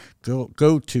Village, go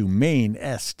to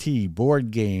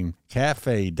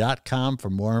mainstboardgamecafe.com for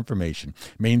more information.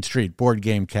 Main Street Board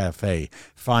Game Cafe.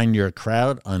 Find your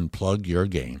crowd, unplug your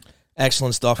game.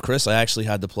 Excellent stuff, Chris. I actually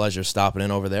had the pleasure of stopping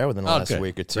in over there within the last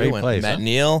week or two. Great place, met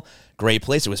Neil. Great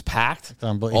place. It was packed.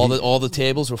 All the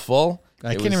tables were full.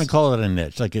 I can't even call it a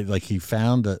niche. Like he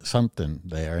found something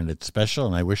there, and it's special.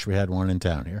 And I wish we had one in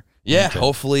town here. Yeah,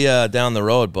 hopefully down the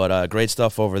road. But great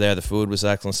stuff over there. The food was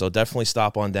excellent. So definitely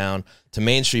stop on down to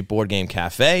Main Street Board Game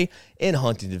Cafe in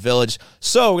Huntington Village.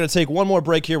 So we're going to take one more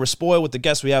break here. We're spoiled with the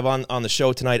guests we have on the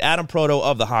show tonight. Adam Proto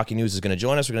of the Hockey News is going to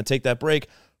join us. We're going to take that break.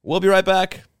 We'll be right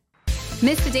back.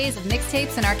 Miss the days of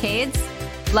mixtapes and arcades?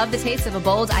 Love the taste of a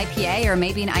bold IPA or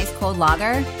maybe an ice-cold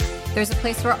lager? There's a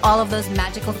place where all of those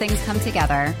magical things come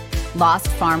together. Lost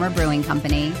Farmer Brewing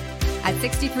Company. At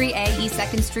 63A East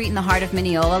 2nd Street in the heart of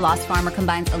Mineola, Lost Farmer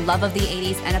combines a love of the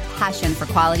 80s and a passion for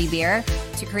quality beer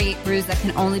to create brews that can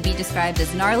only be described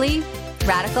as gnarly,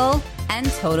 radical, and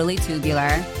totally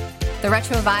tubular. The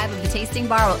retro vibe of the tasting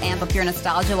bar will amp up your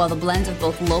nostalgia, while the blend of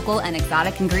both local and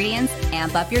exotic ingredients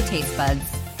amp up your taste buds.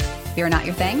 Beer not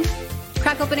your thing?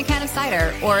 Crack open a can of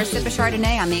cider or sip a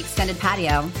Chardonnay on the extended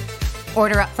patio.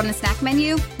 Order up from the snack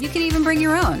menu. You can even bring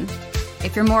your own.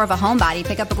 If you're more of a homebody,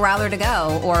 pick up a growler to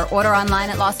go or order online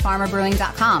at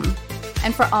lostfarmerbrewing.com.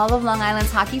 And for all of Long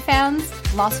Island's hockey fans,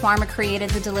 Lost Farmer created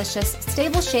the delicious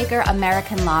Stable Shaker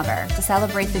American Lager to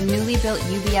celebrate the newly built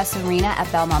UBS Arena at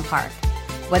Belmont Park.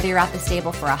 Whether you're at the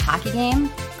stable for a hockey game,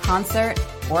 concert,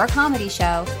 or a comedy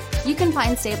show, you can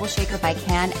find Stable Shaker by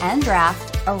can and draft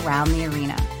around the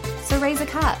arena. So raise a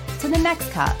cup to the next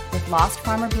cup with Lost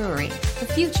Farmer Brewery, the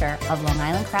future of Long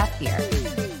Island craft beer.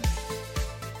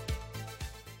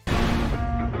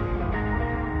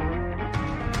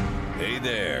 Hey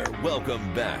there,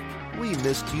 welcome back. We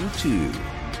missed you too.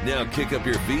 Now kick up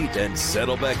your feet and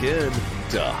settle back in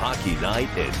to Hockey Night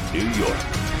in New York.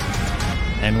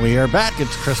 And we are back.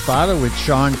 It's Chris Botta with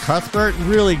Sean Cuthbert.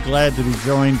 Really glad to be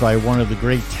joined by one of the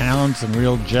great talents and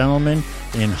real gentlemen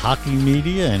in hockey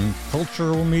media and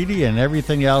cultural media and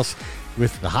everything else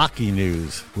with the Hockey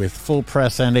News, with Full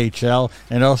Press NHL,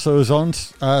 and also his own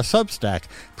Substack,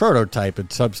 Prototype at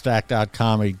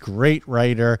Substack.com, a great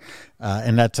writer,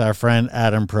 and that's our friend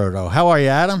Adam Proto. How are you,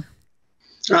 Adam?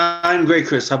 I'm great,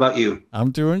 Chris. How about you? I'm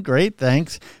doing great,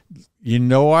 thanks. You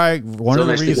know, one of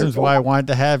the reasons why I wanted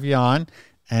to have you on,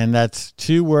 and that's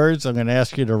two words. I'm going to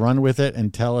ask you to run with it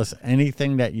and tell us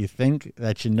anything that you think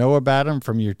that you know about him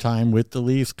from your time with the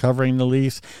Leafs, covering the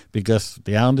Leafs, because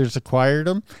the Islanders acquired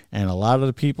him, and a lot of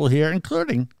the people here,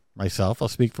 including myself, I'll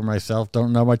speak for myself,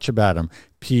 don't know much about him.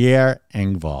 Pierre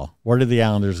Engvall. What are the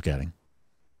Islanders getting?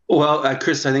 Well,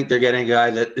 Chris, I think they're getting a guy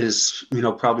that is,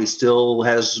 probably still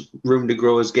has room to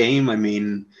grow his game. I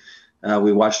mean,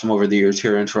 we watched him over the years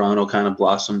here in Toronto kind of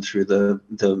blossom through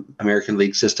the American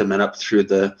League system and up through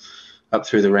the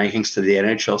rankings to the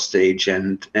NHL stage.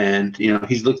 And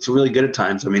he's looked really good at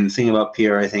times. I mean, the thing about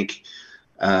Pierre, I think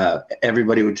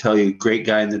everybody would tell you, great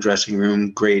guy in the dressing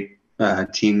room, great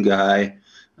team guy.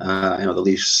 I know the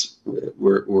Leafs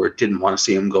didn't want to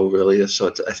see him go really, so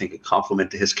it's, I think, a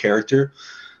compliment to his character.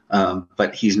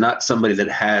 But he's not somebody that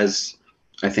has,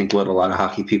 I think, what a lot of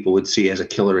hockey people would see as a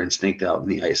killer instinct out on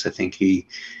the ice. I think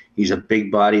he's a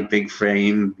big body, big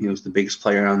frame. He was the biggest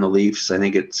player on the Leafs, I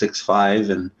think, at 6'5",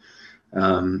 and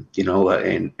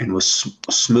was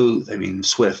smooth. I mean,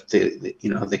 swift.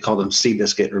 They called him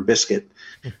Seabiscuit or Biscuit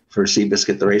for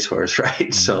Seabiscuit the racehorse, right?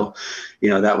 Mm-hmm. So,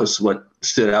 that was what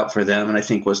stood out for them. And I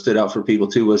think what stood out for people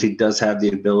too was he does have the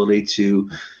ability to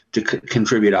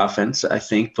contribute offense, I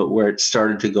think. But where it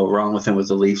started to go wrong with him with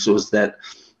the Leafs was that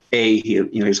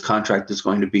his contract is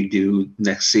going to be due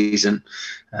next season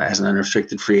as an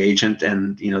unrestricted free agent,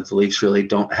 and the Leafs really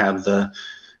don't have the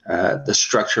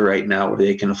structure right now where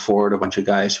they can afford a bunch of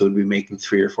guys who would be making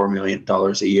 $3 or $4 million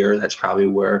a year. That's probably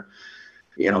where,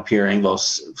 Pierre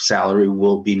Engvall's salary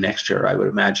will be next year, I would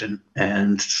imagine.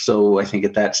 And so I think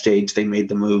at that stage they made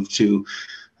the move to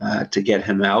get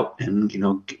him out and,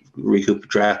 recoup a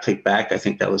draft pick back. I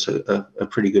think that was a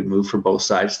pretty good move for both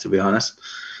sides, to be honest.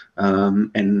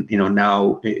 And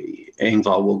now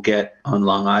Engvall will get on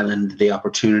Long Island the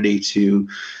opportunity to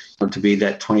be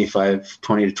that 20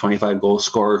 to 25 goal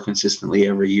scorer consistently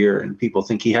every year. And people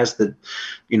think he has the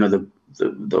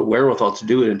wherewithal to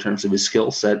do it in terms of his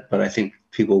skill set. But I think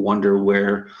people wonder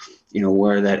where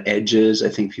that edge is. I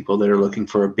think people that are looking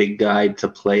for a big guy to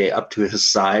play up to his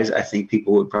size, I think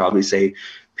people would probably say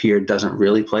Pierre doesn't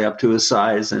really play up to his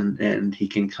size, and he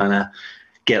can kind of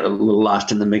get a little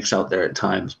lost in the mix out there at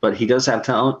times. But he does have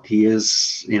talent. He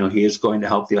is going to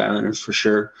help the Islanders for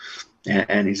sure.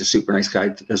 And he's a super nice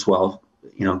guy as well,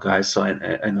 guys. So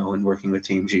I know in working with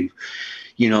teams, you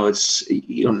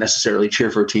don't necessarily cheer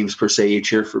for teams per se. You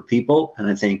cheer for people. And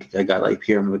I think a guy like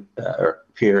Pierre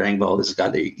Engvall is a guy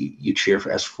that you cheer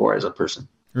for as a person.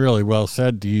 Really well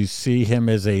said. Do you see him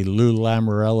as a Lou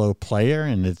Lamoriello player?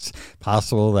 And it's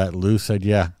possible that Lou said,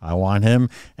 yeah, I want him,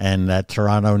 and that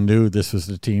Toronto knew this was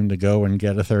the team to go and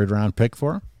get a third-round pick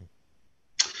for him?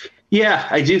 Yeah,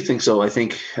 I do think so. I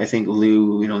think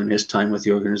Lou, in his time with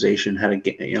the organization,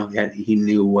 he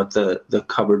knew what the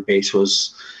cupboard base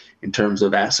was in terms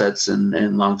of assets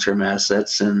and long-term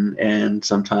assets, and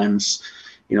sometimes,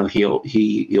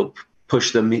 he'll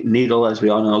push the needle, as we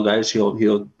all know, guys.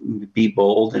 He'll be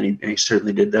bold, and he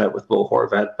certainly did that with Bo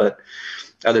Horvat. But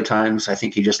other times, I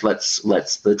think he just lets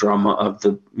the drama of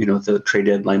the trade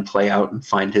deadline play out and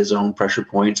find his own pressure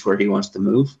points where he wants to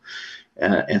move.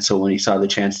 And so when he saw the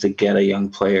chance to get a young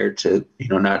player to,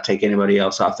 not take anybody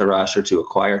else off the roster, to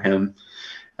acquire him,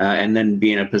 and then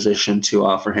be in a position to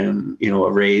offer him,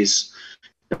 a raise,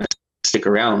 stick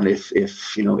around if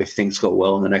things go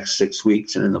well in the next 6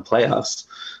 weeks and in the playoffs,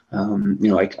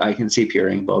 I can see Pierre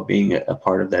Engvall being a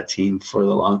part of that team for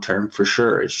the long term for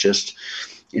sure. It's just,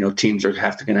 teams are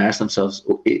going to ask themselves,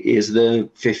 is the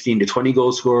 15 to 20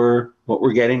 goal scorer what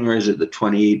we're getting, or is it the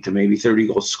 20 to maybe 30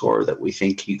 goal scorer that we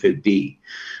think he could be?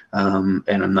 And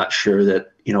I'm not sure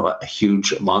that, a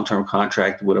huge long-term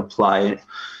contract would apply.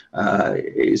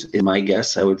 Is my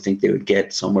guess. I would think they would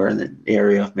get somewhere in the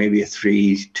area of maybe a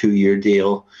 2-year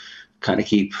deal, kind of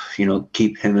keep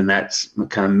him in that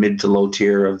kind of mid to low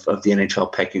tier of the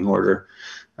NHL pecking order,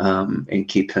 and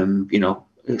keep him,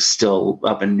 still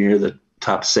up and near the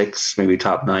top 6, maybe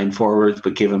top 9 forwards,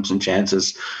 but give him some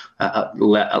chances,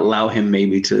 allow him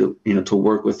maybe to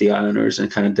work with the Islanders and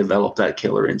kind of develop that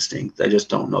killer instinct. I just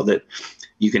don't know that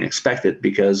you can expect it,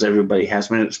 because everybody has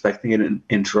been expecting it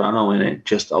in Toronto, and it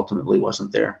just ultimately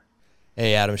wasn't there.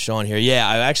 Hey, Adam, Sean here. Yeah,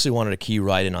 I actually wanted to key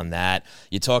right in on that.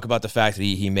 You talk about the fact that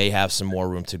he may have some more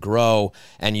room to grow,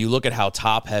 and you look at how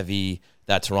top-heavy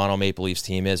that Toronto Maple Leafs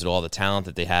team is, and all the talent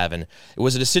that they have. And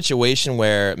was it a situation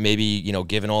where maybe,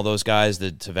 given all those guys,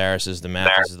 the Tavareses, the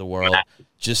Matthews of the world,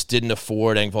 just didn't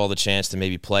afford Engvall the chance to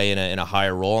maybe play in a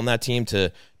higher role on that team,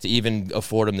 to even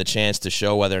afford him the chance to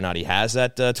show whether or not he has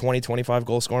that 20, 25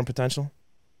 goal scoring potential?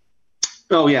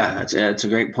 Oh, yeah, that's a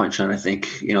great point, Sean. I think,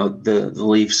 the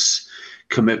Leafs'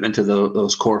 commitment to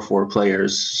those core 4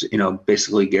 players,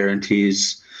 basically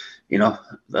guarantees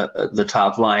the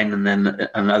top line, and then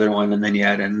another one, and then you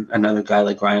add in another guy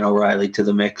like Ryan O'Reilly to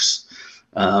the mix.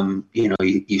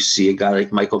 You see a guy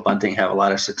like Michael Bunting have a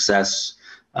lot of success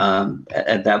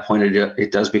At that point,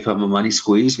 it does become a money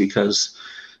squeeze because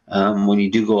when you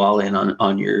do go all in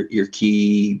on your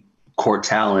key core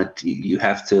talent, you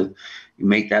have to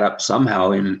make that up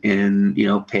somehow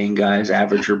in paying guys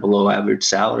average or below average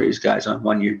salaries, guys on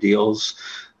 1-year deals.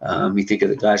 You think of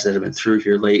the guys that have been through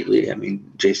here lately. I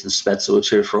mean, Jason Spezza was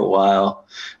here for a while.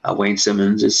 Wayne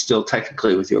Simmons is still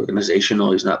technically with the organization,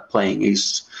 though he's not playing.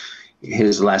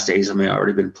 His last days may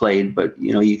already been played, but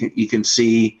you can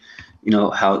see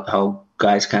how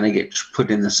guys kind of get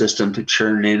put in the system to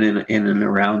churn in and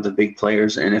around the big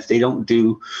players, and if they don't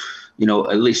do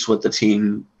at least what the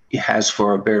team has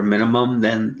for a bare minimum,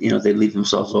 then they leave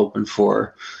themselves open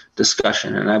for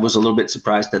discussion. And I was a little bit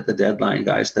surprised at the deadline,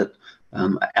 guys, that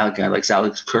a guy like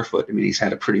Alex Kerfoot, I mean, he's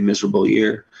had a pretty miserable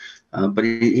year, but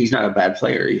he's not a bad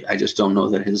player. I just don't know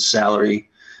that his salary,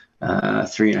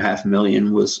 $3.5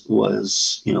 million, was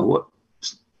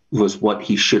what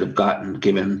he should have gotten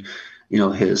given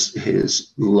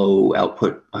his low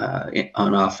output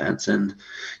on offense. And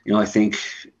I think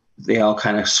they all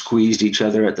kind of squeezed each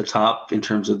other at the top in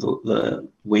terms of the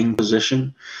wing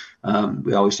position.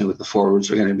 We always knew what the forwards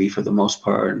were going to be for the most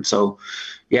part. And so,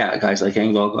 yeah, guys like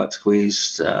Engvall got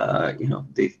squeezed.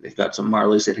 They've got some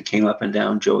Marlies that came up and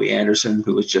down. Joey Anderson,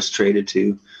 who was just traded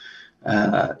to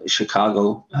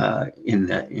Chicago in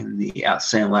the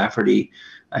Sam Lafferty,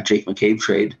 Jake McCabe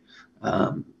trade.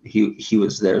 He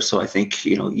was there. So I think,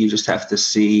 you just have to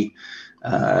see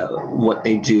what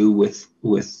they do with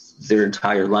their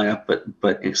entire lineup,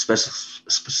 but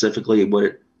specifically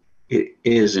what it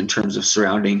is in terms of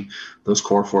surrounding those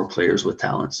core 4 players with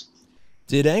talents.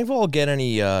 Did Engvall get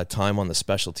any time on the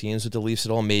special teams with the Leafs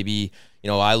at all? Maybe,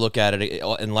 I look at it,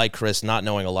 and like Chris, not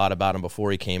knowing a lot about him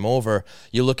before he came over,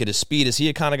 you look at his speed. Is he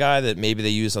a kind of guy that maybe they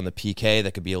use on the PK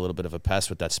that could be a little bit of a pest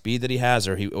with that speed that he has,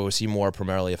 or is he more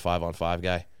primarily a 5-on-5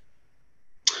 guy?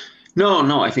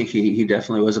 No, I think he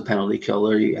definitely was a penalty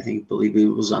killer. I believe he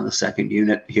was on the second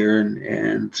unit here,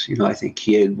 and I think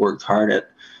he had worked hard at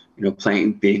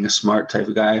being a smart type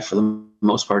of guy. For the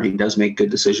most part, he does make good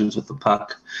decisions with the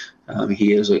puck.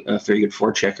 He is a very good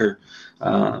forechecker.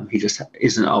 He just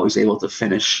isn't always able to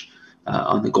finish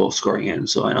on the goal scoring end.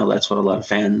 So I know that's what a lot of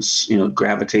fans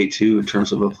gravitate to in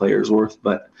terms of a player's worth,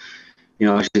 but.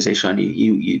 I should say, Sean,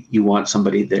 you want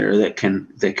somebody there that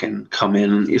can come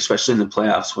in, especially in the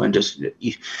playoffs, when just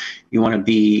you want to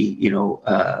be,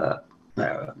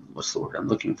 what's the word I'm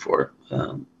looking for?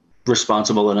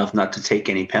 Responsible enough not to take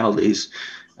any penalties.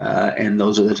 And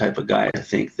those are the type of guy I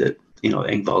think that,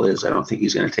 Engvall is. I don't think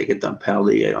he's going to take a dumb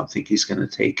penalty. I don't think he's going to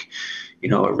take,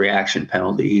 a reaction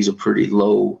penalty. He's a pretty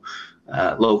low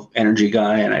energy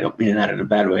guy. And I don't mean that in a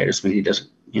bad way. I just mean he doesn't,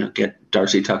 get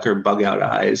Darcy Tucker bug out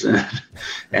eyes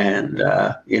and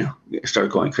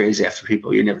start going crazy after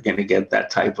people. You're never going to get that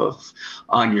type of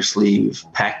on your sleeve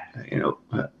pack,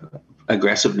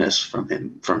 aggressiveness from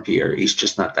him, from Pierre. He's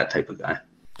just not that type of guy.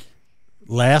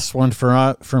 Last one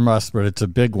from us, but it's a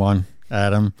big one.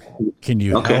 Adam, can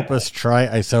you help us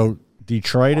try? So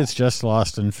Detroit has just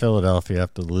lost in Philadelphia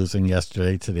after losing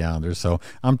yesterday to the Islanders, so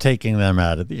I'm taking them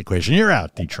out of the equation. You're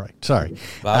out, Detroit. Sorry.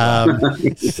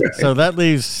 So that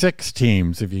leaves 6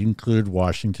 teams, if you include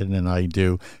Washington and I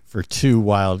do, for 2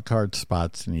 wild card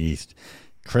spots in the East.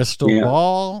 Crystal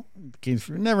ball,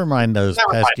 never mind those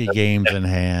pesky games in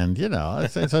hand.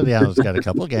 So the Islanders got a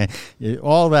couple of games.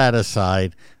 All that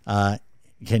aside,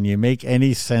 can you make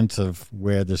any sense of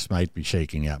where this might be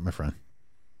shaking out, my friend?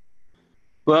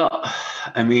 Well,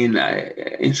 I mean,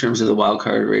 in terms of the wild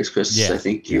card race, Chris, I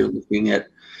think you're looking at,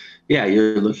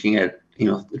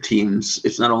 the teams.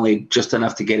 It's not only just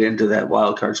enough to get into that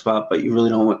wild card spot, but you really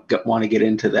don't want to get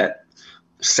into that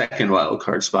second wild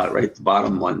card spot, right, the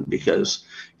bottom one, because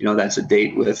that's a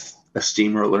date with a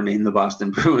steamroller named the Boston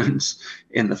Bruins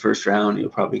in the first round. You'll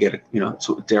probably get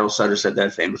so Daryl Sutter said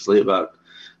that famously about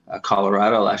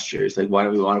Colorado last year. He's like, why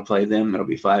do we want to play them? It'll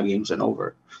be 5 games and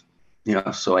over.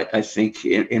 So I think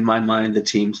in my mind, the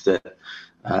teams that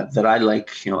I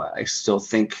like, I still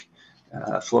think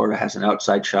Florida has an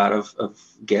outside shot of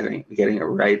getting it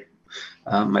right.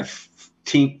 My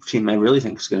team I really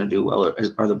think is going to do well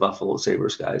are the Buffalo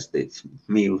Sabres guys. They, to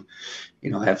me,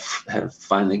 have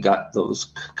finally got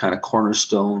those kind of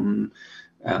cornerstone,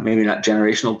 maybe not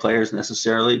generational players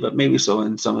necessarily, but maybe so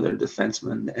in some of their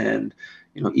defensemen. And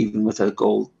even with a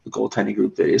goaltending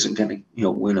group that isn't going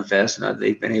to win a Vezina,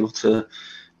 they've been able to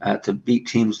beat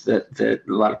teams that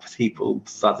a lot of people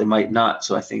thought they might not.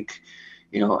 So I think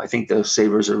the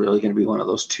Sabres are really going to be one of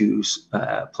those 2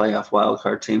 playoff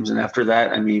wildcard teams. And after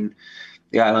that, I mean,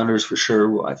 the Islanders for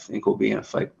sure, I think, will be in a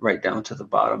fight right down to the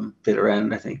bottom bitter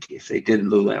end. I think if they didn't,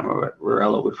 Lou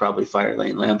Lamoriello would probably fire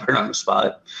Lane Lambert on the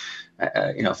spot.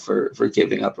 for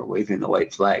giving up or waving the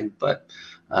white flag. But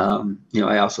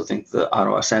I also think the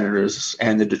Ottawa Senators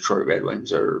and the Detroit Red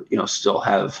Wings are, still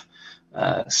have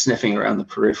sniffing around the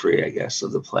periphery, I guess,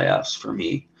 of the playoffs for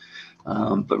me.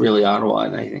 But really Ottawa,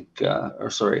 and I think,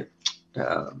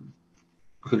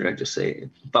 who did I just say?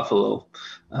 Buffalo.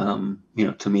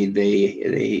 To me,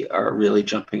 they are really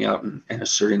jumping out and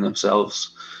asserting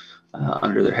themselves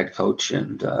under their head coach,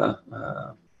 and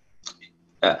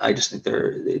I just think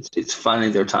it's finally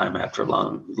their time after a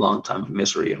long time of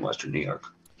misery in Western New York.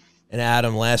 And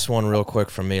Adam, last one real quick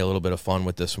from me, a little bit of fun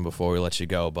with this one before we let you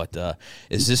go. But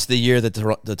is this the year that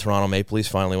the Toronto Maple Leafs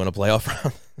finally win a playoff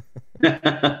round?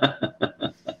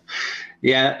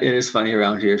 Yeah, it is funny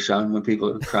around here, Sean, when people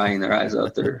are crying their eyes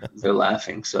out, they're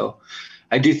laughing. So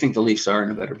I do think the Leafs are in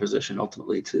a better position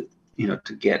ultimately to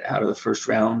get out of the first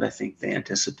round. I think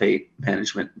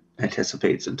management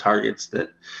anticipates and targets that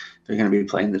they're going to be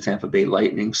playing the Tampa Bay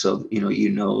Lightning. So,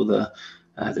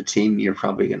 the team you're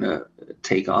probably going to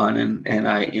take on. And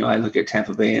I look at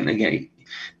Tampa Bay, and again, you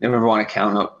never want to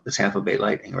count out the Tampa Bay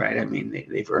Lightning, right? I mean,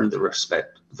 they've earned the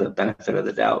respect, the benefit of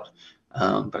the doubt.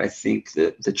 But I think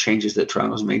that the changes that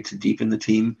Toronto's made to deepen the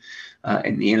team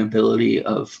and the inability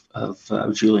of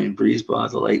Julien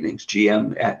BriseBois, the Lightning's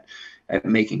GM, at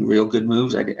making real good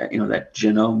moves. That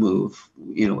Jeannot move,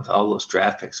 with all those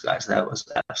draft picks, guys, that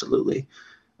was absolutely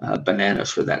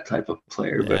bananas for that type of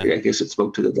player. But I guess it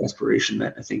spoke to the desperation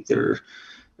that I think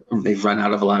they've run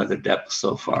out of a lot of their depth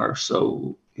so far.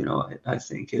 So, I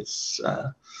think it's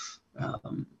I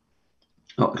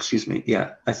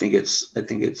think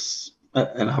it's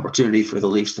an opportunity for the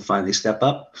Leafs to finally step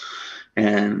up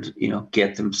and,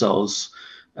 get themselves,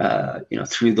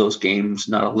 through those games,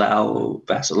 not allow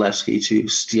Vasilevsky to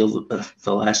steal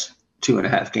the last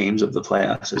 2.5 games of the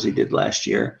playoffs as he did last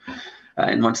year.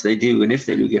 And once they do, and if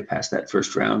they do get past that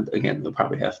first round, again, they'll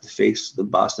probably have to face the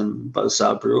Boston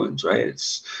Buzzsaw Bruins, right?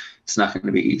 It's not going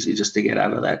to be easy just to get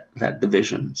out of that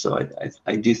division. So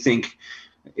I do think,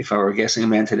 if I were guessing a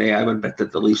man today, I would bet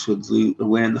that the Leafs would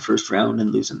win in the first round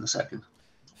and lose in the second.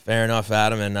 Fair enough,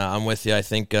 Adam, and I'm with you. I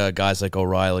think guys like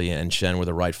O'Reilly and Schenn were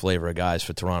the right flavor of guys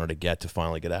for Toronto to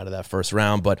finally get out of that first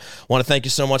round. But I want to thank you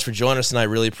so much for joining us tonight.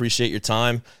 Really appreciate your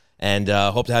time, and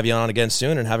hope to have you on again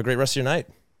soon, and have a great rest of your night.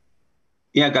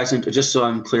 Yeah, guys, and just so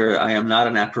I'm clear, I am not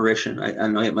an apparition. I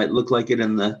know it might look like it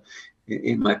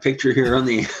in my picture here on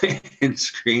the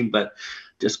screen, but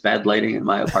just bad lighting in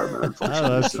my apartment, unfortunately.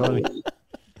 Oh, that's funny.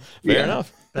 Fair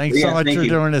enough. Thanks so much for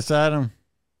doing this, Adam.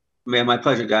 Man, my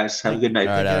pleasure, guys. Have a good night.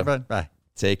 All right, Adam. Bye.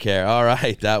 Take care. All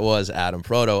right, that was Adam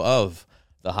Proto of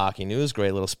the Hockey News.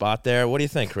 Great little spot there. What do you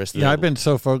think, Chris? Yeah, I've been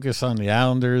so focused on the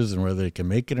Islanders and whether they can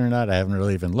make it or not. I haven't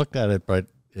really even looked at it, but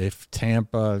if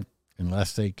Tampa,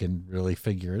 unless they can really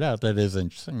figure it out, that is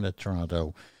interesting that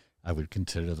Toronto, I would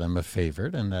consider them a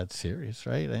favorite in that series,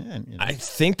 right? And I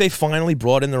think they finally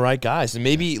brought in the right guys. And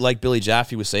maybe, like Billy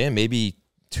Jaffe was saying, maybe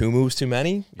 2 moves too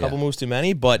many, a couple moves too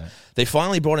many, but they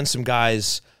finally brought in some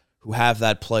guys who have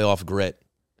that playoff grit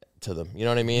to them. You know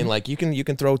what I mean? Mm-hmm. Like you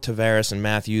can throw Tavares and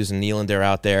Matthews and Nylander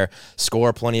out there,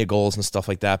 score plenty of goals and stuff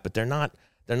like that, but they're not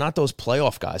those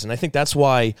playoff guys. And I think that's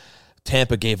why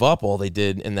Tampa gave up all they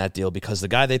did in that deal, because the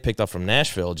guy they picked up from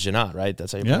Nashville, Jeannot, right?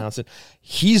 That's how you pronounce it.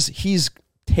 He's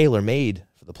tailor-made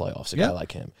for the playoffs, a guy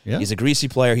like him. Yeah. He's a greasy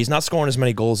player. He's not scoring as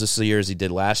many goals this year as he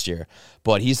did last year,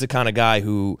 but he's the kind of guy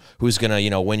who's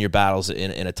going to, win your battles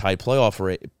in a tight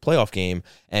playoff game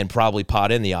and probably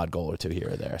pot in the odd goal or two here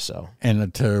or there. So,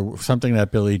 and to something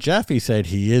that Billy Jaffe said,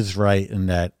 he is right in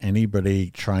that anybody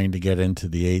trying to get into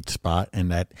the 8th spot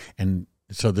and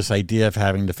so this idea of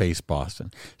having to face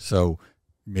Boston. So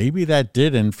maybe that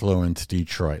did influence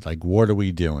Detroit. Like, what are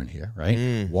we doing here,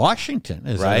 right? Washington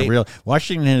is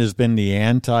Washington has been the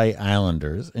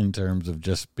anti-Islanders in terms of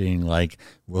just being like,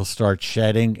 we'll start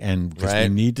shedding and because we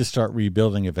need to start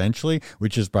rebuilding eventually,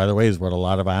 which is, by the way, is what a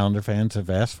lot of Islander fans have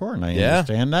asked for, and I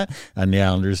understand that, and the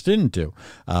Islanders didn't do.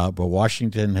 But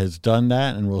Washington has done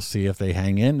that, and we'll see if they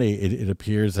hang in. It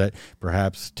appears that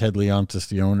perhaps Ted Leonsis,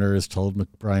 the owner, has told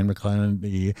Brian McLennan,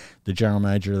 the general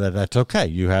manager, that that's okay.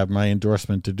 You have my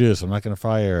endorsement to do this. I'm not going to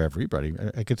fire everybody.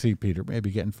 I could see Peter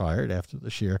maybe getting fired after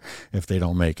this year if they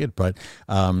don't make it. But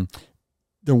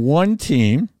the one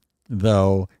team,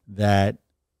 though, that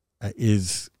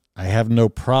I have no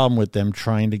problem with them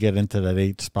trying to get into that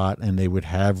 8th spot, and they would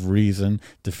have reason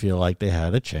to feel like they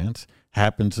had a chance,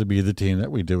 happens to be the team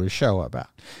that we do a show about.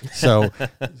 So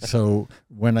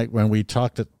when we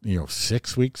talked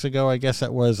 6 weeks ago, I guess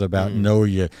that was about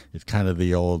it's kind of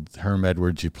the old Herm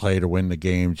Edwards, you play to win the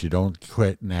games, you don't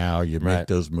quit now, you make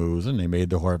those moves, and they made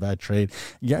the Horvat trade.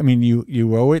 Yeah, I mean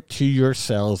you owe it to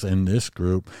yourselves in this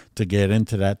group to get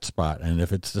into that spot. And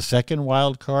if it's the second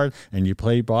wild card and you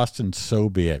play Boston, so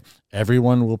be it.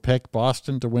 Everyone will pick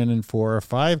Boston to win in 4 or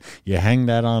 5. You hang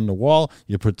that on the wall,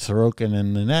 you put Sorokin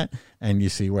in the net, and you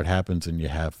see what happens, and you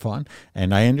have fun.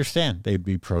 And I understand they'd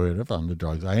be prohibitive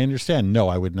underdogs. I understand. No,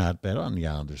 I would not bet on the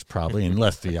Islanders probably,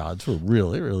 unless the odds were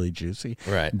really, really juicy.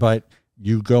 Right. But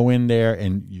you go in there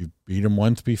and you beat them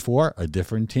once before, a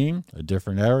different team, a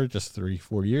different era, just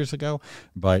 3-4 years ago.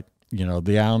 But,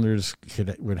 the Islanders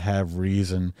would have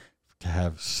reason to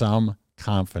have some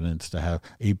confidence, to have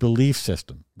a belief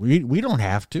system. We don't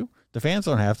have to. The fans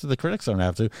don't have to. The critics don't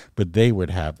have to. But they would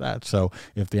have that. So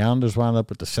if the Islanders wound up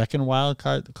with the second wild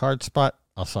card spot,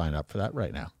 I'll sign up for that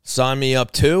right now. Sign me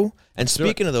up too. And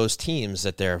speaking of those teams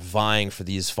that they're vying for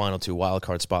these final 2 wild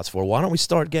card spots for, why don't we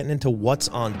start getting into what's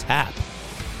on tap?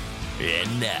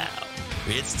 And now,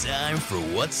 it's time for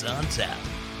What's on Tap,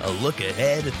 a look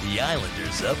ahead at the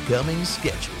Islanders' upcoming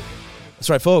schedule. That's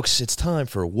right, folks. It's time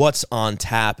for What's on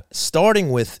Tap,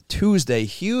 starting with Tuesday.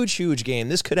 Huge game.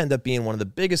 This could end up being one of the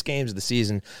biggest games of the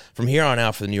season from here on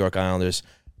out for the New York Islanders.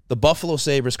 The Buffalo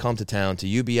Sabres come to town to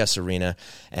UBS Arena,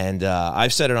 and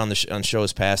I've said it on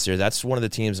shows past here. That's one of the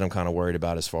teams that I'm kind of worried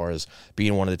about as far as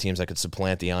being one of the teams that could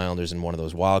supplant the Islanders in one of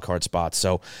those wild card spots.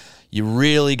 So you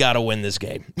really got to win this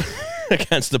game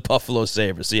against the Buffalo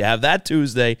Sabres. So you have that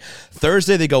Tuesday.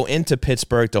 Thursday, they go into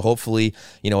Pittsburgh to hopefully,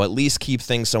 at least keep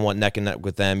things somewhat neck and neck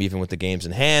with them, even with the games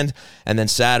in hand. And then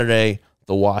Saturday,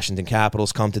 the Washington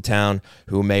Capitals come to town,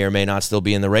 who may or may not still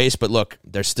be in the race. But look,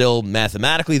 they're still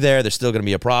mathematically there. There's still going to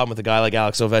be a problem with a guy like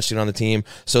Alex Ovechkin on the team.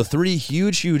 So 3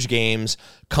 huge games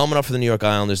coming up for the New York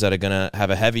Islanders that are going to have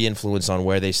a heavy influence on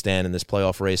where they stand in this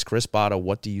playoff race. Chris Botta,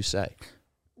 what do you say?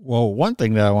 Well, one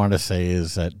thing that I want to say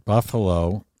is that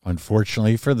Buffalo,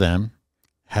 unfortunately for them,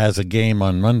 has a game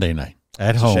on Monday night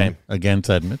at home against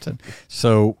Edmonton.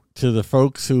 So to the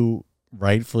folks who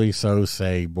rightfully so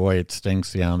say, boy, it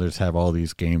stinks the Islanders have all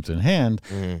these games in hand,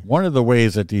 one of the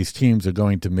ways that these teams are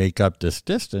going to make up this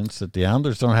distance that the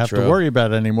Islanders don't have to worry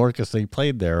about anymore because they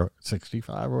played there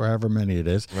 65 or however many it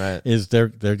is, is they're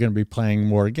going to be playing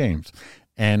more games.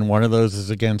 And one of those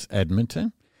is against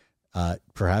Edmonton.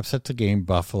 Perhaps that's a game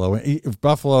Buffalo.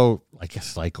 Buffalo, I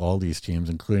guess, like all these teams,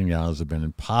 including the Islanders, have been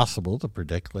impossible to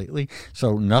predict lately.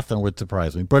 So nothing would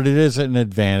surprise me. But it is an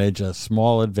advantage, a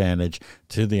small advantage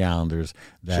to the Islanders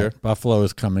that Buffalo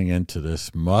is coming into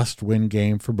this must-win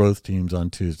game for both teams on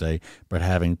Tuesday, but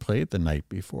having played the night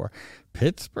before.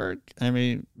 Pittsburgh, I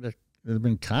mean, it's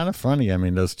been kind of funny. I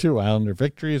mean, those 2 Islander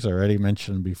victories I already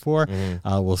mentioned before.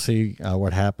 We'll see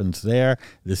what happens there.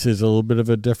 This is a little bit of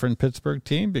a different Pittsburgh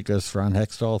team because Ron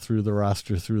Hextall threw the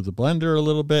roster through the blender a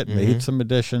little bit, made some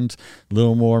additions, a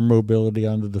little more mobility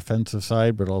on the defensive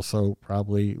side, but also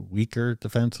probably weaker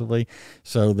defensively.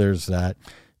 So there's that.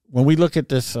 When we look at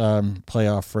this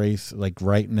playoff race, like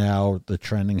right now, the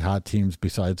trending hot teams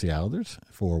besides the Islanders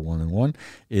for 1-1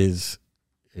 is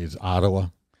Ottawa.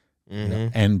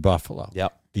 And Buffalo.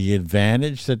 Yep. The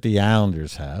advantage that the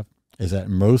Islanders have is that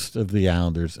most of the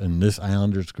Islanders in this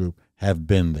Islanders group have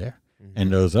been there.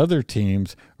 And those other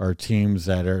teams are teams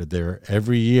that are there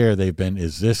every year. They've been,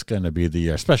 is this going to be the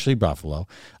year? Especially Buffalo.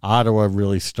 Ottawa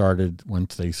really started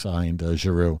once they signed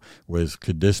Giroux,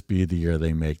 could this be the year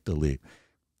they make the leap?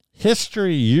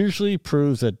 History usually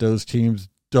proves that those teams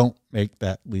don't make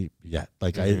that leap yet,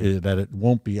 that it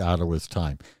won't be Ottawa's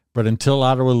time. But until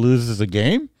Ottawa loses a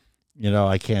game,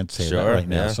 I can't say that right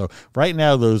now. So right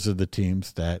now, those are the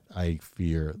teams that I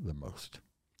fear the most.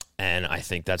 And I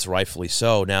think that's rightfully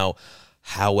so. Now,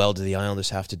 how well do the Islanders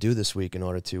have to do this week in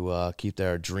order to keep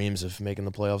their dreams of making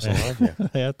the playoffs alive here?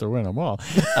 They have to win them all.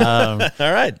 All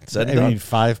right. I mean,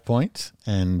 5 points.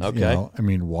 And,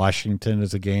 Washington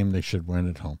is a game they should win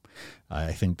at home.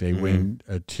 I think they win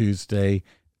Tuesday.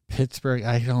 Pittsburgh,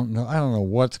 I don't know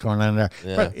what's going on there.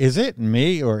 Yeah. But is it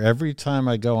me or every time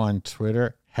I go on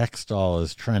Twitter, Hextall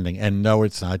is trending? And no,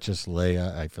 it's not just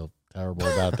Leia. I feel terrible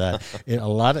about that.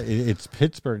 It's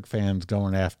Pittsburgh fans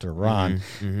going after Ron,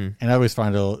 and I always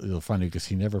find it a little funny because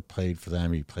he never played for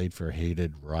them. He played for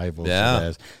hated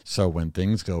rivals. So when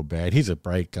things go bad, he's a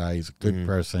bright guy. He's a good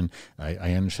person. I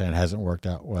understand it hasn't worked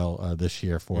out well this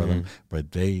year for them, but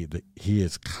he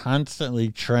is constantly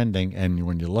trending. And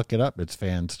when you look it up, it's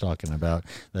fans talking about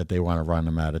that they want to run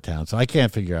him out of town. So I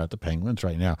can't figure out the Penguins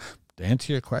right now. to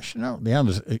answer your question, no, the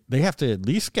Islanders, they have to at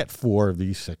least get 4 of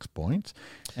these 6 points,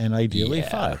 and ideally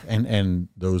 5, and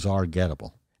those are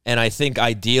gettable. And I think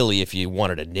ideally, if you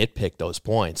wanted to nitpick those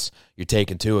points, you're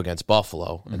taking 2 against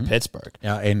Buffalo and Pittsburgh.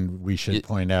 Yeah, and we should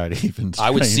point out even strength. I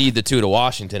would cede the 2 to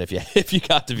Washington if you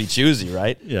got to be choosy,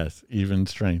 right? Yes, even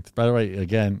strength. By the way,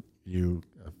 again, you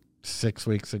 6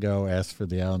 weeks ago asked for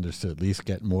the Islanders to at least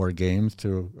get more games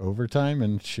to overtime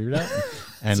and shootout,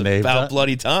 and they've about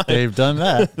bloody time. They've done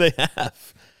that. They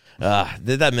have.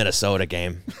 That Minnesota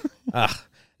game.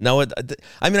 Noah,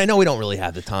 I mean, I know we don't really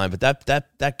have the time, but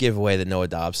that giveaway that Noah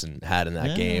Dobson had in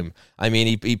that game, I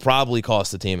mean, he probably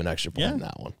cost the team an extra point in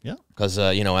that one. Yeah. Because,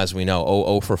 as we know,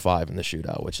 0 for 5 in the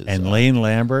shootout, which is... And Lane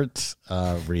Lambert's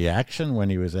reaction when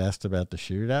he was asked about the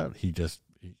shootout,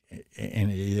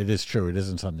 and it is true, it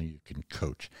isn't something you can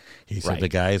coach. He said the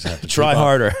guys have to try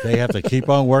harder. They have to keep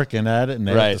on working at it, and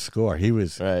they have to score. He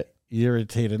was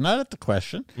irritated, not at the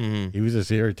question. Mm-hmm. He was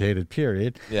just irritated,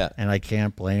 period. Yeah. And I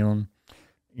can't blame him.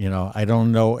 I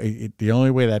don't know. The only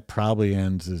way that probably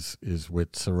ends is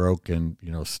with Sorokin,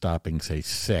 stopping, say,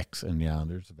 6, and the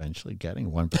Islanders eventually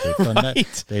getting 1. But they've done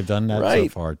that. They've done that so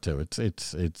far too.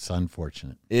 It's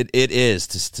unfortunate. It is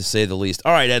to say the least.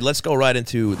 All right, Ed. Let's go right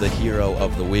into the hero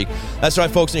of the week. That's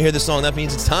right, folks. When you hear this song, that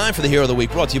means it's time for the hero of the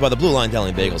week. Brought to you by the Blue Line Deli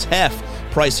and Bagels. Half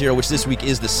price hero, which this week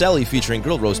is the Selly, featuring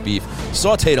grilled roast beef,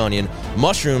 sautéed onion,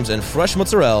 mushrooms, and fresh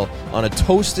mozzarella on a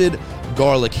toasted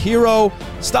garlic hero.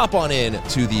 Stop on in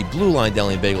to the Blue Line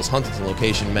Deli and Bagels Huntington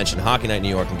location. Mention Hockey Night New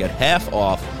York and get half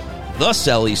off the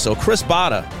Selly. So Chris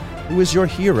Botta, who is your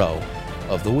hero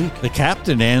of the week? The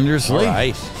captain, Anders Lee. All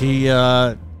right. He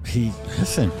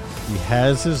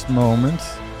has his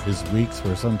moments, his weeks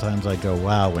where sometimes I go,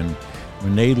 wow, when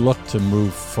they look to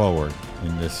move forward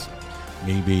in this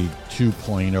maybe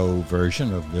 2.0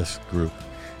 version of this group,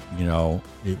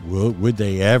 would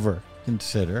they ever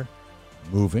consider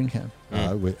moving him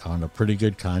on a pretty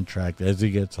good contract as he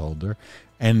gets older?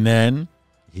 And then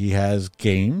he has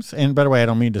games, and by the way, I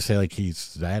don't mean to say like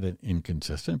he's that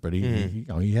inconsistent, but he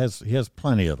has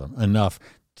plenty of them, enough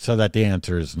so that the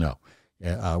answer is no,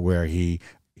 where he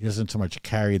doesn't so much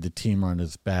carry the team on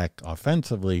his back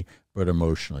offensively, but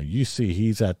emotionally. You see,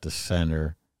 he's at the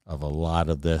center of a lot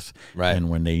of this. Right. And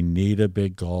when they need a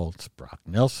big goal, it's Brock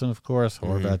Nelson, of course.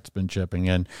 Horvat's been chipping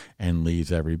in, and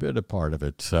Lee's every bit a part of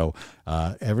it. So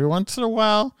every once in a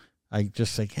while, I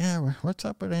just say, yeah, what's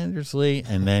up with Anders Lee?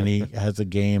 And then he has a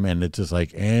game, and it's just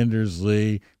like, Anders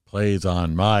Lee plays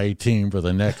on my team for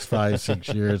the next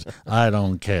 5-6 years. I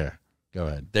don't care. Go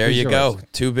ahead. There you go.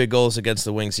 2 big goals against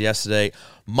the Wings yesterday.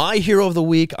 My hero of the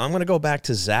week, I'm going to go back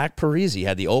to Zach Parise. He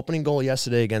had the opening goal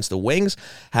yesterday against the Wings,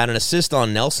 had an assist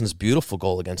on Nelson's beautiful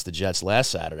goal against the Jets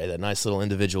last Saturday. That nice little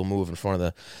individual move in front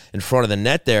of the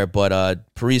net there. But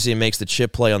Parise makes the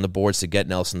chip play on the boards to get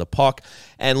Nelson the puck.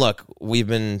 And look, we've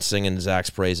been singing Zach's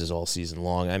praises all season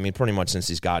long. I mean, pretty much since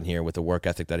he's gotten here, with the work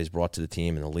ethic that he's brought to the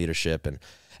team and the leadership, and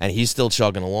he's still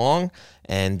chugging along.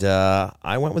 And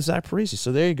I went with Zach Parise.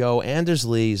 So there you go. Anders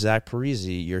Lee, Zach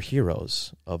Parise, your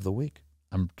heroes of the week.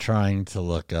 I'm trying to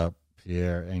look up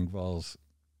Pierre Engvall's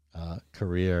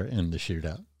career in the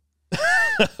shootout.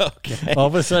 Okay. All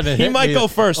of a sudden, he might go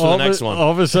first for the next one.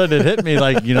 All of a sudden, it hit me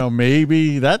like,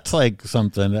 maybe that's like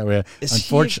something that we.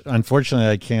 Unfortunately,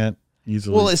 I can't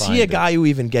easily. Well, is he a guy who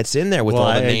even gets in there with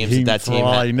all the names that team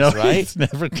has? I know, right? He's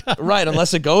never got right,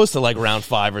 unless it goes to like round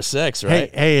 5 or 6,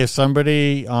 right? Hey, if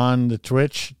somebody on the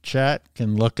Twitch chat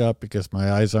can look up, because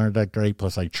my eyes aren't that great.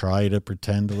 Plus, I try to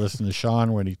pretend to listen to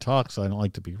Sean when he talks. So I don't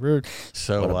like to be rude.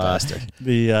 So, what a bastard.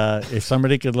 If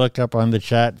somebody could look up on the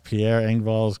chat Pierre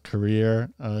Engvall's career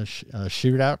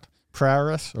shootout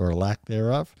prowess or lack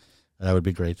thereof, that would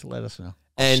be great to let us know.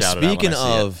 And speaking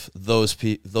of those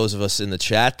of us in the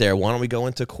chat there, why don't we go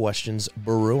into Questions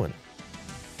Brewing?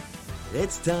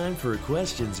 It's time for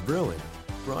Questions Brewing,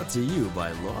 brought to you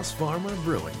by Lost Farmer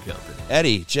Brewing Company.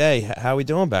 Eddie, Jay, how we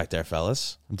doing back there,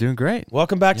 fellas? I'm doing great.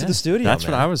 Welcome back to the studio. That's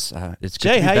man. what I was. It's good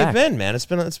Jay, to be how back. you been, man? It's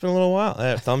been a little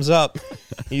while. Thumbs up.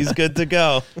 He's good to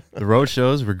go. The road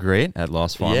shows were great at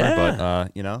Lost Farmer, Yeah.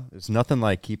 but there's nothing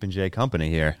like keeping Jay company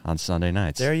here on Sunday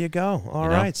nights. There you go. All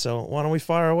right, so why don't we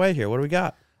fire away here? What do we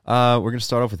got? We're gonna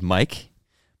start off with Mike.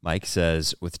 Mike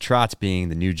says, with Trotz being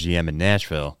the new GM in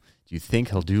Nashville, do you think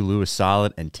he'll do Lou a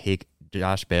solid and take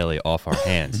Josh Bailey off our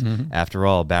hands? After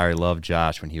all, Barry loved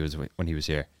Josh when he was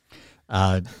here.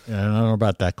 I don't know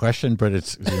about that question, but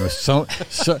it's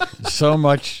so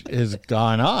much has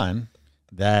gone on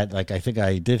that I think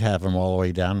I did have him all the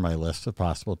way down my list of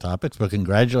possible topics. But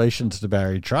congratulations to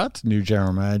Barry Trotz, new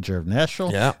general manager of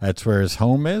Nashville. Yeah, that's where his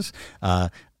home is.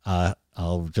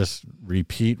 I'll just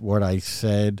repeat what I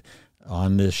said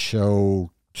on this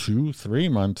show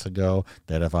 2-3 months ago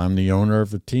that if I'm the owner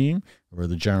of the team or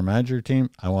the general manager of the team,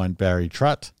 I want Barry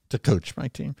Trotz to coach my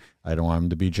team. I don't want him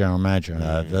to be general manager.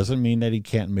 It doesn't mean that he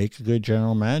can't make a good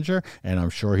general manager, and I'm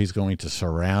sure he's going to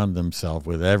surround himself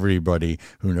with everybody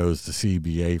who knows the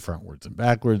CBA frontwards and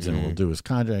backwards and will do his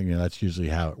contract. That's usually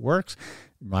how it works.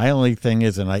 My only thing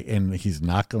is, and he's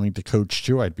not going to coach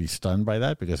too. I'd be stunned by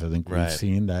that because I think we've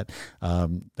seen that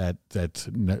that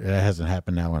hasn't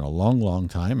happened now in a long, long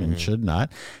time and should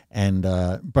not. And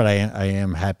but I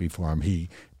am happy for him. He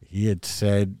had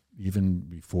said even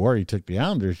before he took the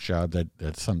Islanders job that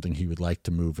that's something he would like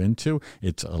to move into.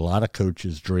 It's a lot of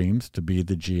coaches' dreams to be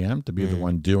the GM, to be the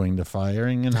one doing the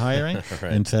firing and hiring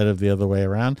instead of the other way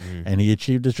around. And he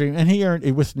achieved his dream. And he earned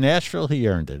it with Nashville. He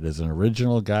earned it as an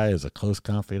original guy, as a close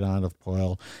confidant of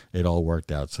Poile. It all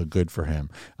worked out. So good for him.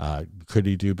 Could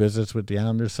he do business with the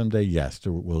Islanders someday? Yes.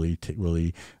 Will he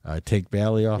take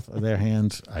Bailey off of their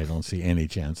hands? I don't see any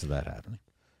chance of that happening.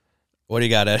 What do you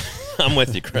got, Ed? I'm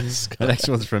with you, Chris. The next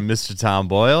one's from Mr. Tom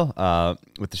Boyle.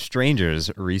 With the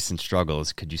Strangers' recent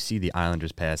struggles, could you see the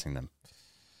Islanders passing them?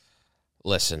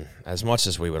 Listen, as much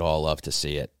as we would all love to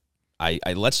see it, I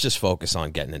let's just focus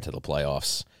on getting into the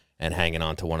playoffs and hanging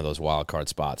on to one of those wild card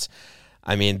spots.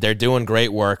 I mean, they're doing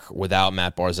great work without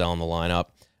Matt Barzal in the lineup.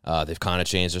 They've kind of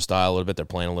changed their style a little bit. They're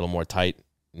playing a little more tight,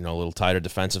 a little tighter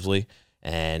defensively.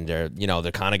 And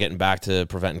they're kind of getting back to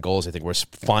preventing goals. I think we're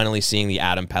finally seeing the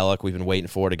Adam Pelech we've been waiting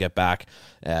for to get back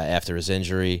after his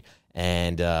injury.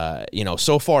 And,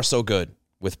 so far so good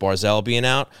with Barzal being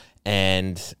out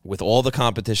and with all the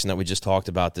competition that we just talked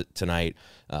about tonight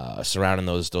surrounding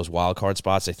those wild card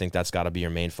spots. I think that's got to be your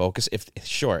main focus.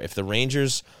 If the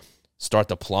Rangers start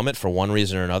to plummet for one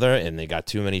reason or another, and they got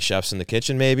too many chefs in the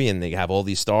kitchen maybe, and they have all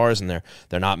these stars and they're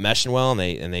not meshing well, and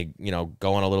they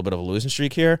go on a little bit of a losing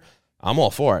streak here, I'm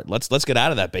all for it. Let's get out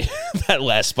of that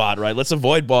last spot, right? Let's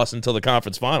avoid Boston until the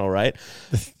conference final, right?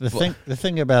 The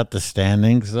thing about the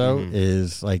standings though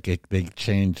is like they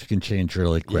can change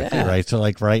really quickly, right? So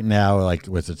like right now, like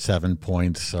was it 7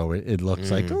 points? So it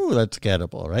looks like that's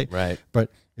gettable, right? Right.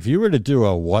 But if you were to do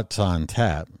a what's on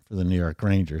tap for the New York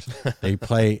Rangers, they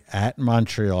play at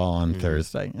Montreal on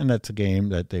Thursday, and that's a game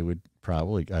that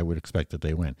I would expect that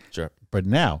they win. Sure. But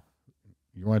now,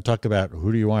 you want to talk about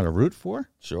who do you want to root for?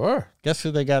 Sure. Guess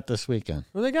who they got this weekend?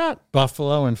 Who they got?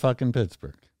 Buffalo and fucking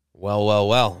Pittsburgh.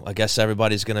 Well. I guess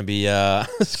everybody's going to be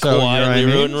quietly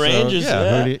rooting Rangers.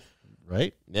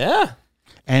 Right? Yeah.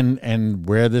 And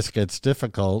where this gets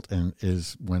difficult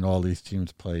is when all these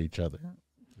teams play each other,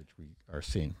 which we are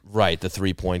seeing. Right, the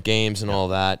 3-point games and all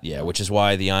that. Yeah, which is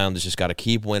why the Islanders just got to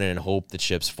keep winning and hope the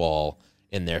chips fall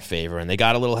in their favor. And they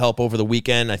got a little help over the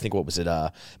weekend. I think, what was it?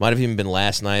 Might have even been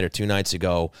last night or 2 nights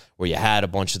ago, where you had a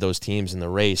bunch of those teams in the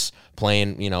race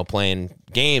playing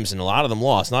games, and a lot of them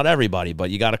lost. Not everybody,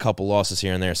 but you got a couple losses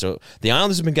here and there. So the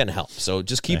Islanders have been getting help. So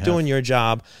just keep doing your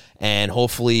job, and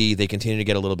hopefully they continue to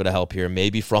get a little bit of help here,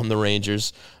 maybe from the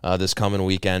Rangers this coming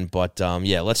weekend. But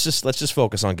let's just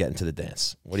focus on getting to the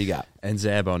dance. What do you got? And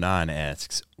Zab09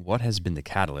 asks, what has been the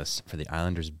catalyst for the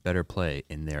Islanders' better play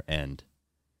in their end?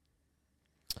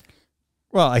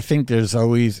 Well, I think there's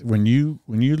always when you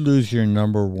lose your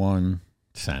number one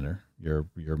center,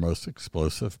 your most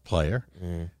explosive player,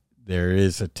 there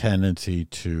is a tendency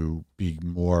to be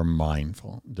more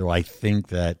mindful. Do I think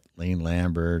that Lane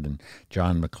Lambert and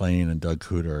John McClain and Doug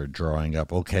Cooter are drawing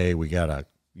up? Okay, we gotta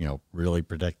really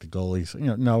protect the goalies.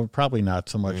 No, probably not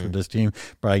so much with this team,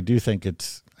 but I do think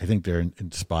they're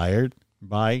inspired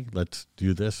by let's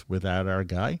do this without our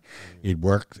guy. It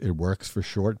works for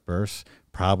short bursts.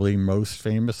 Probably most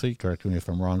famously, correct me if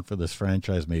I'm wrong, for this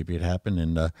franchise, maybe it happened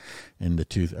in the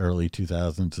early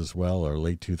 2000s as well, or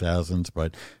late 2000s,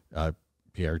 but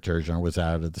Pierre Turgeon was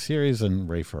out of the series, and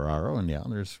Ray Ferraro and the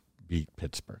Islanders beat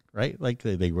Pittsburgh, right? Like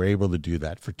they were able to do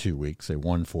that for 2 weeks. They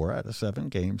won 4 out of 7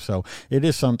 games. So it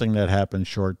is something that happens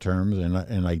short terms,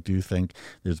 and I do think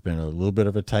there's been a little bit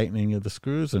of a tightening of the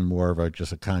screws and more of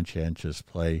just a conscientious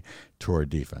play toward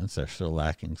defense. They're still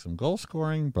lacking some goal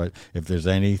scoring, but if there's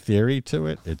any theory to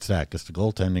it, it's that, because the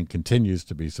goaltending continues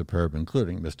to be superb,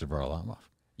 including Mr. Varlamov.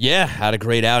 Yeah, had a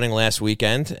great outing last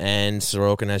weekend, and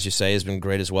Sorokin, as you say, has been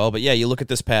great as well. But yeah, you look at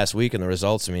this past week and the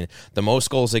results. I mean, the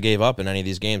most goals they gave up in any of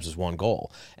these games was 1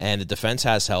 goal. And the defense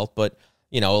has helped, but,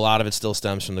 a lot of it still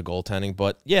stems from the goaltending.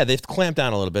 But yeah, they've clamped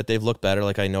down a little bit. They've looked better,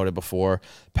 like I noted before.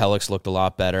 Pelech's looked a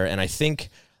lot better. And I think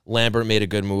Lambert made a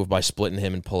good move by splitting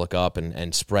him and Pulock up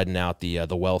and spreading out the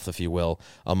wealth, if you will,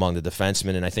 among the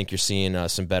defensemen. And I think you're seeing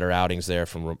some better outings there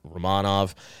from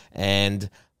Romanov. And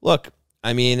look,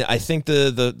 I mean, I think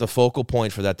the focal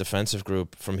point for that defensive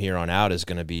group from here on out is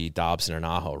going to be Dobson and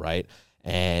Aho, right?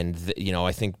 And,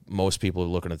 I think most people are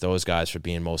looking at those guys for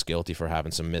being most guilty for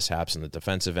having some mishaps in the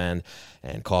defensive end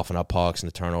and coughing up pucks and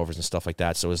the turnovers and stuff like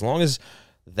that. So as long as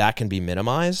that can be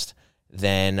minimized,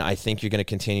 then I think you're going to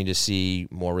continue to see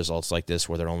more results like this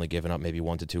where they're only giving up maybe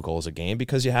 1 to 2 goals a game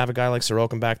because you have a guy like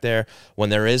Sorokin back there. When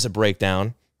there is a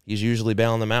breakdown, he's usually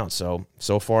bailing them out. So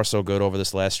far, so good over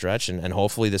this last stretch, and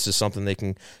hopefully this is something they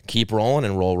can keep rolling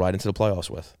and roll right into the playoffs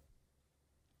with.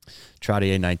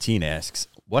 Trottier19 asks,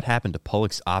 what happened to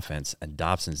Pulock's offense and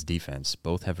Dobson's defense?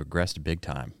 Both have regressed big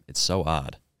time. It's so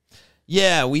odd.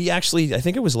 Yeah, we actually, I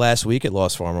think it was last week at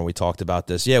Lost Farmer we talked about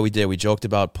this. Yeah, we did. We joked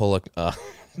about Pulock,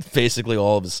 basically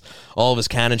all of his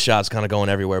cannon shots kind of going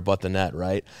everywhere but the net,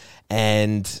 right?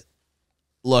 And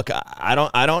look, I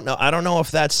don't know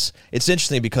if that's. It's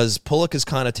interesting because Pulock has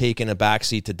kind of taken a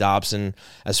backseat to Dobson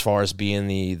as far as being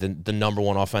the number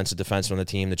one offensive defenseman on the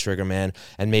team, the trigger man,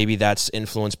 and maybe that's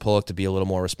influenced Pulock to be a little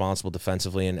more responsible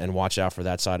defensively and watch out for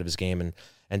that side of his game,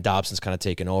 and Dobson's kind of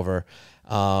taken over.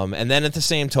 And then at the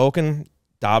same token,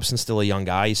 Dobson's still a young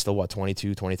guy. He's still,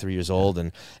 22, 23 years old.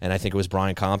 And I think it was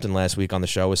Brian Compton last week on the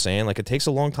show was saying, it takes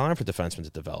a long time for defensemen to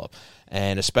develop,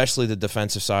 and especially the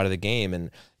defensive side of the game.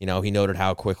 And, he noted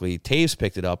how quickly Taves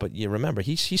picked it up. But you remember,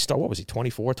 he started, what was he,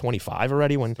 24, 25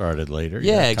 already? When started later.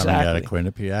 Yeah, exactly. Coming out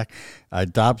of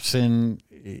Quinnipiac. Dobson,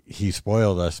 he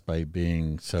spoiled us by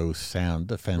being so sound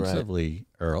defensively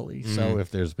early. Mm-hmm. So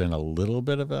if there's been a little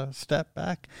bit of a step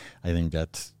back, I think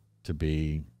that's to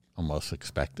be almost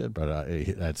expected, but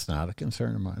that's not a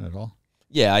concern of mine at all.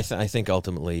 Yeah, I think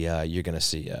ultimately you're going to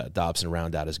see Dobson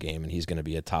round out his game, and he's going to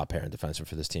be a top pairing defenseman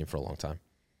for this team for a long time.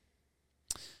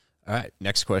 All right,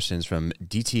 next question is from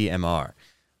DTMR.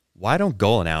 Why don't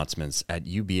goal announcements at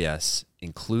UBS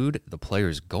include the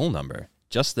player's goal number,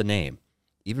 just the name?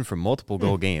 Even for multiple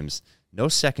goal games, no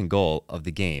second goal of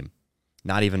the game,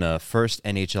 not even a first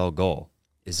NHL goal.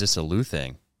 Is this a Lou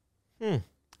thing?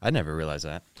 I never realized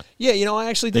that. Yeah, I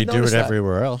actually did They notice do it that.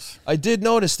 everywhere else. I did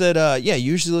notice that,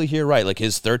 usually you're right, like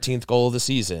his 13th goal of the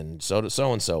season,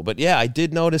 so-and-so. But, yeah, I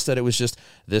did notice that it was just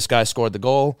this guy scored the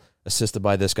goal, assisted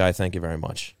by this guy, thank you very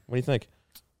much. What do you think?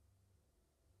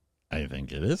 I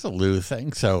think it is a Lou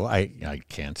thing, so I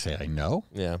can't say I know.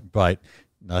 Yeah. But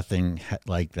nothing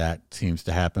like that seems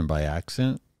to happen by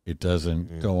accident. It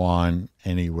doesn't go on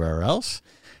anywhere else.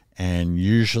 And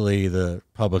usually the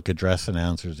public address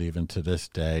announcers, even to this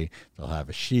day, they'll have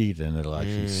a sheet and it'll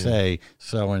actually say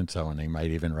so-and-so, and they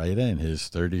might even write in his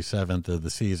 37th of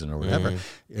the season or whatever.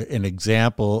 An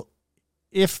example,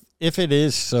 if it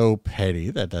is so petty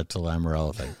that's a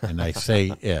Lamoriello thing, and I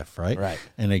say if, right? Right.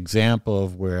 An example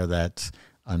of where that's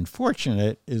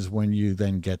unfortunate is when you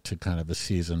then get to kind of a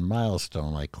season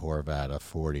milestone like Horvat, a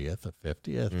 40th, a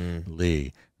 50th,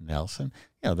 Lee, Nelson.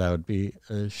 That would be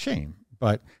a shame.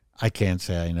 But I can't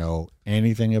say I know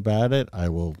anything about it. I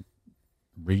will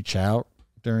reach out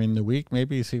during the week,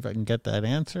 maybe see if I can get that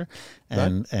answer.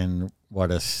 And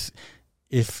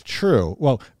if true,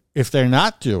 well, if they're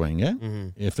not doing it,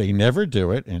 if they never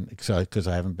do it, and because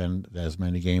I haven't been as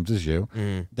many games as you,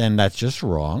 then that's just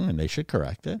wrong, and they should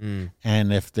correct it.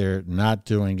 And if they're not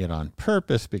doing it on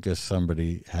purpose because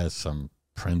somebody has some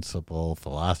principle,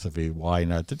 philosophy, why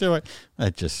not to do it,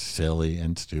 that's just silly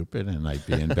and stupid, and I'd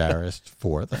be embarrassed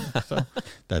for them. So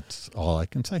that's all I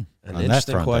can say. An on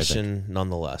interesting that front, question,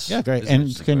 nonetheless. Yeah, great.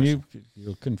 And can you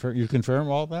confirm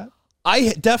all that? I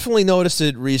definitely noticed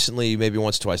it recently, maybe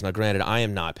once or twice. Now, granted, I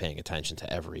am not paying attention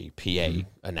to every PA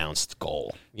announced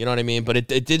goal. You know what I mean? But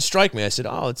it did strike me. I said,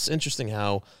 it's interesting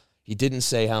how he didn't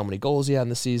say how many goals he had in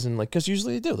the season, because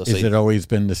usually they do. Has it always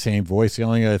been the same voice? The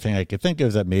only other thing I could think of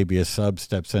is that maybe a sub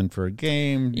steps in for a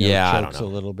game, I chokes don't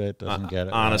know. a little bit, doesn't get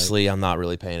it. Honestly, right. I'm not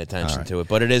really paying attention to it,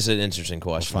 but it is an interesting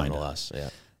question nonetheless.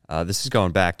 Yeah. This is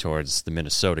going back towards the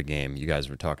Minnesota game you guys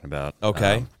were talking about.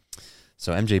 Okay.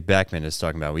 So MJ Beckman is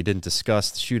talking about, we didn't discuss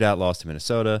the shootout loss to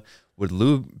Minnesota. Would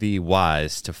Lou be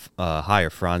wise to hire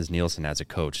Franz Nielsen as a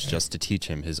coach just to teach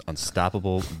him his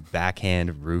unstoppable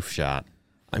backhand roof shot?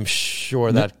 I'm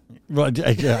sure that... Well,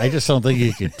 I just don't think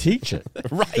you could teach it.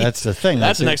 Right. That's the thing.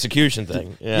 That's an execution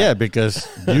thing. Yeah, because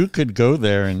you could go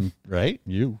there and,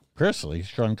 you personally,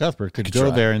 Sean Cuthbert, could go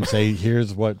there and say,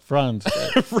 here's what Franz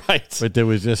did. Right. But there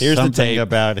was just something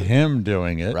about him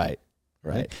doing it.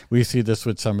 Right. We see this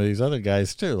with some of these other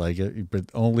guys too. But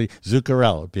only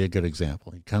Zuccarello would be a good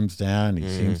example. He comes down, he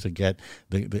seems to get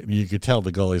you could tell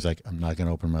the goalie's like, I'm not going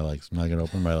to open my legs.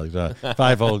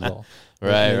 5-0 goal.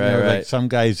 Right. Some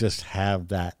guys just have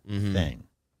that thing.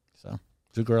 So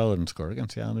Zuccarello didn't score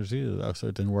against the Islanders either, though, so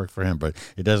it didn't work for him. But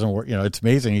it doesn't work. It's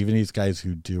amazing. Even these guys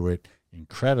who do it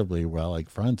incredibly well, like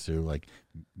Franz do, like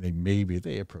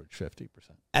they approach 50%.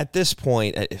 At this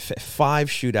point, if 5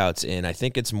 shootouts in, I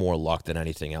think it's more luck than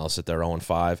anything else that they're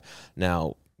 0-5.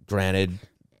 Now, granted,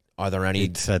 are there any?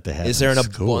 Is there an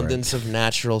abundance of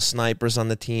natural snipers on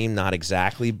the team? Not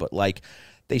exactly, but like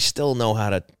they still know how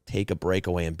to take a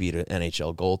breakaway and beat an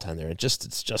NHL goaltender.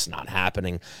 It's just not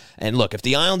happening. And look, if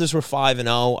the Islanders were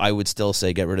 5-0, I would still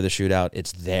say get rid of the shootout.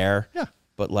 It's there, yeah.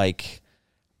 But like,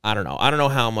 I don't know. I don't know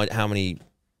how many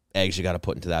eggs you got to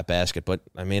put into that basket. But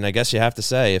I mean, I guess you have to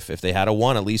say if they had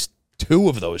won at least 2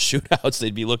 of those shootouts,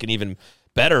 they'd be looking even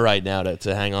better right now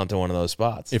to hang on to one of those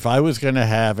spots. If I was going to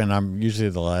have, and I'm usually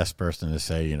the last person to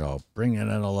say, bring in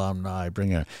an alumni,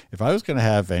 if I was going to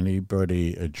have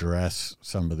anybody address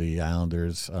some of the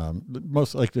Islanders,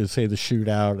 most likely to say the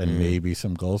shootout and maybe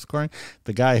some goal scoring,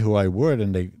 the guy who I would,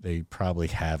 and they probably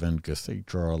haven't because they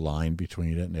draw a line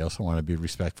between it and they also want to be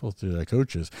respectful to their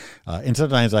coaches. And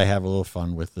sometimes I have a little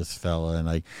fun with this fella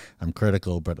and I'm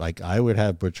critical, but like I would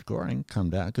have Butch Goring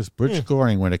come down because Butch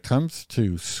Goring, when it comes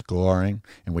to scoring,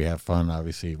 and we have fun,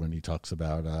 obviously, when he talks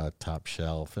about Top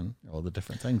Shelf and all the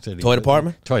different things that he Toy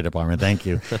department, thank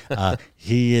you.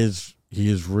 He is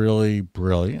really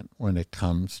brilliant when it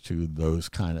comes to those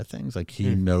kind of things. Like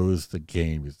he knows the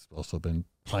game. He's also been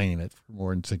playing it for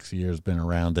more than 6 years, been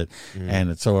around it.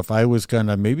 And so if I was going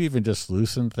to maybe even just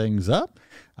loosen things up,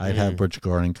 I'd have Butch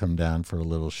Goring come down for a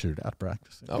little shootout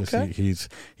practice. Okay.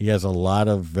 He has a lot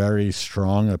of very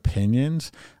strong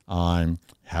opinions on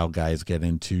how guys get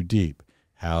in too deep,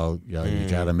 how you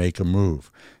got to make a move.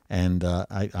 And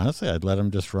I'd let him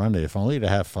just run it, if only to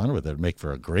have fun with it. It'd make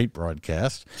for a great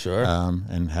broadcast. Sure.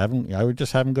 And I would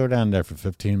just have him go down there for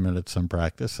 15 minutes some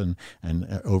practice and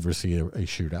oversee a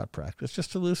shootout practice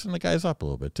just to loosen the guys up a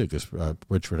little bit too, because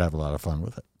Butch would have a lot of fun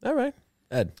with it. All right,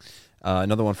 Ed.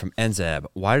 Another one from Enzab.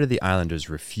 Why do the Islanders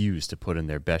refuse to put in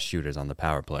their best shooters on the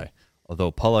power play?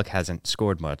 Although Pulock hasn't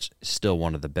scored much, still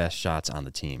one of the best shots on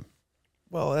the team.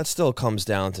 Well, that still comes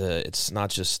down to it's not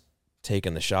just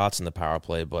taking the shots in the power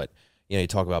play, but you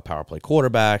talk about power play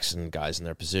quarterbacks and guys in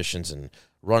their positions and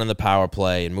running the power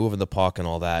play and moving the puck and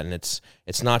all that. And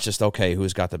it's not just okay,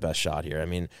 who's got the best shot here. I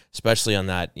mean, especially on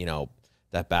that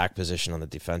that back position on the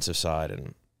defensive side.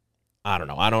 And I don't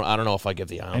know. I don't know if I give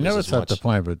the Islanders. I know it's not the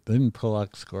point, but didn't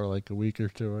Pulock score like a week or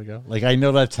 2 ago? Like I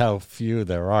know that's how few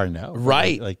there are now,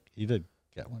 right? Like he did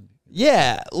get one.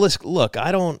 Yeah. Look,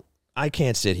 I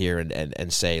can't sit here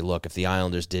and say, look, if the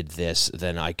Islanders did this,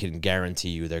 then I can guarantee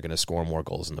you they're going to score more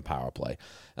goals in the power play.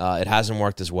 It hasn't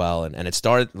worked as well, and it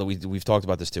started. We've talked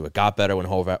about this too. It got better when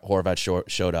Horvat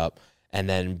showed up, and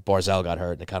then Barzal got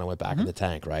hurt, and it kind of went back in the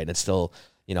tank, right? And it's still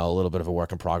a little bit of a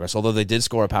work in progress. Although they did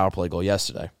score a power play goal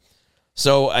yesterday,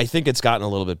 so I think it's gotten a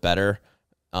little bit better.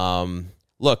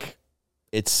 Look.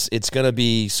 It's going to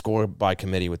be scored by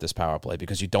committee with this power play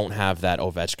because you don't have that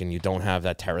Ovechkin, you don't have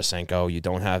that Tarasenko, you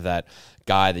don't have that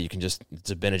guy that you can just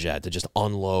Zibanejad to just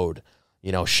unload,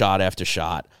 shot after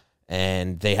shot,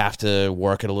 and they have to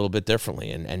work it a little bit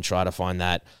differently and try to find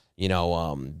that,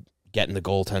 getting the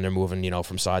goaltender moving,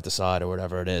 from side to side or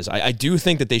whatever it is. I do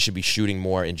think that they should be shooting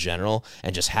more in general,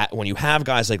 and just when you have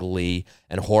guys like Lee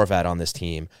and Horvat on this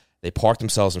team. They park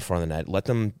themselves in front of the net. Let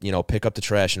them, pick up the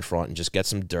trash in front and just get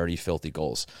some dirty, filthy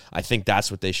goals. I think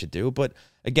that's what they should do. But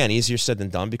again, easier said than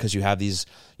done because you have these,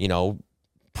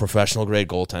 professional grade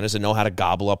goaltenders that know how to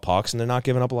gobble up pucks and they're not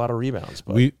giving up a lot of rebounds.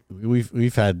 But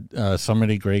we've had so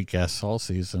many great guests all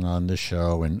season on this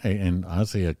show, and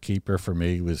honestly, a keeper for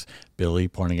me was Billy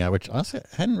pointing out, which honestly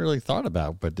I hadn't really thought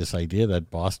about, but this idea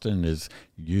that Boston is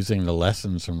using the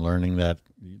lessons from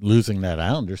losing that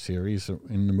Islander series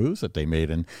in the moves that they made.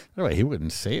 And by the way, he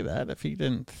wouldn't say that if he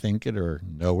didn't think it or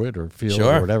know it or feel it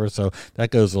or whatever. So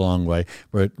that goes a long way.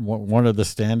 But one of the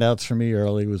standouts for me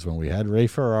early was when we had Ray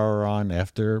Ferraro on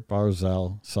after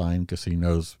Barzal signed, because he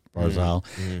knows Barzal,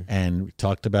 and we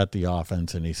talked about the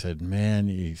offense, and he said, man,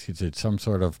 he had some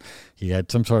sort of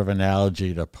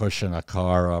analogy to pushing a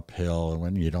car uphill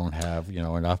when you don't have,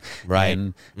 enough. Right.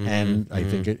 And I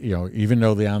think, even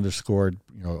though the Islanders scored,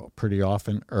 pretty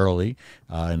often early,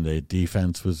 and the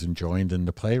defense was enjoined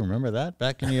into play. Remember that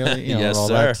back in the early, yes, all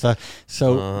sir. that stuff.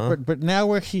 So, but now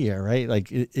we're here, right? Like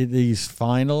these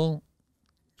final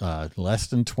less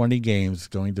than 20 games,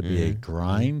 going to be a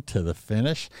grind to the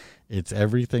finish. It's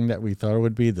everything that we thought it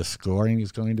would be. The scoring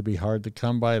is going to be hard to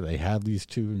come by. They have these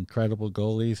 2 incredible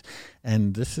goalies,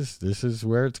 and this is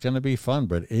where it's going to be fun.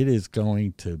 But it is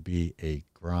going to be a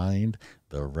grind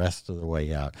the rest of the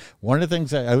way out. One of the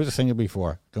things that I was just thinking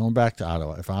before, going back to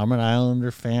Ottawa, if I'm an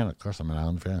Islander fan, of course I'm an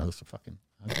Islander fan, I host a fucking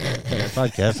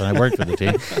podcast, and I work for the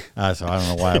team, so I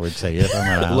don't know why I would say if.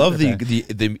 I'm an Love Islander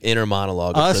fan. the inner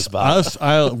monologue of Chris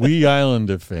Bob. We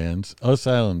Islander fans,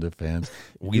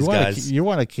 These guys. You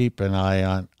want to keep an eye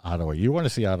on Ottawa. You want to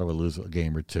see Ottawa lose a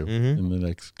game or two in the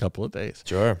next couple of days.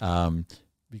 Sure.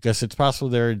 Because it's possible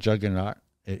they're a juggernaut.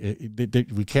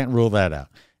 We can't rule that out.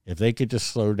 If they could just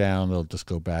slow down, they'll just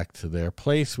go back to their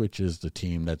place, which is the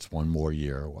team that's one more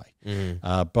year away.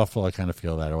 Buffalo, I kind of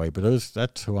feel that way, but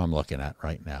that's who I'm looking at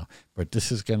right now. But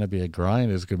this is going to be a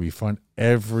grind. It's going to be fun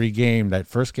every game. That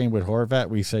first game with Horvat,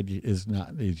 we said you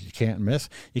can't miss.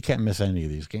 You can't miss any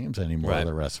of these games anymore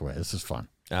the rest of the way. This is fun.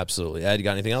 Absolutely. Ed, you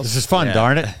got anything else? This is fun,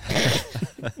 darn it.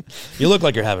 You look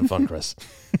like you're having fun, Chris.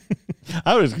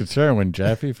 I was concerned when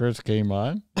Jeffy first came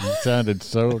on. He sounded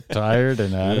so tired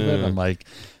and out of it. I'm like,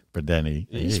 but then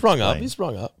he sprung up. He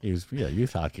sprung up. He was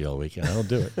youth hockey all weekend. I'll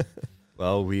do it.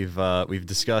 Well, we've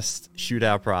discussed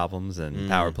shootout problems and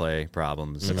power play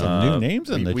problems. Some new names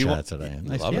in the chat today.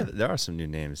 Nice. Yeah, there are some new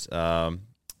names.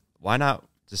 Why not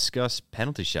discuss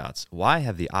penalty shots? Why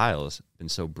have the Isles been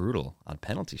so brutal on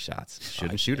penalty shots?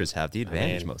 Shouldn't shooters have the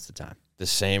advantage most of the time? The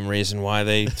same reason why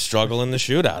they struggle in the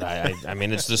shootout. I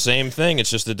mean, it's the same thing. It's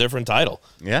just a different title.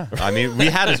 Yeah, I mean, we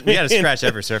had to scratch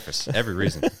every surface, every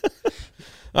reason.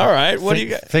 All right, what do you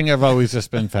got? Thing I've always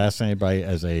just been fascinated by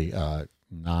as a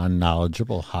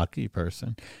non-knowledgeable hockey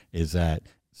person is that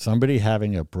somebody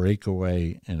having a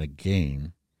breakaway in a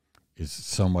game is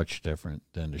so much different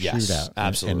than a shootout.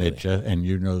 Absolutely. And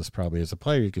you know this probably as a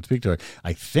player, you could speak to it.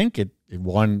 I think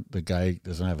the guy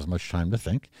doesn't have as much time to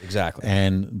think. Exactly.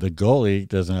 And the goalie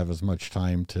doesn't have as much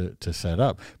time to set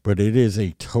up. But it is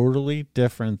a totally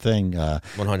different thing.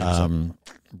 100%.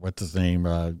 What's his name?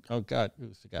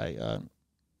 Who's the guy?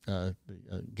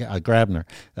 Grabner,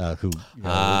 who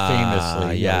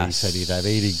famously he said he'd have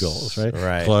 80 goals, right?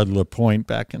 Right. Claude Lapointe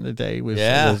back in the day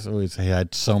was always he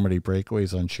had so many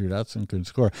breakaways on shootouts and couldn't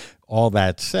score. All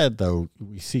that said, though,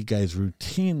 we see guys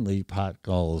routinely pot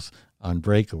goals on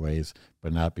breakaways,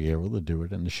 but not be able to do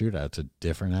it in the shootout. It's a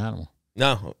different animal.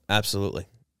 No, absolutely.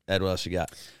 Ed, what else you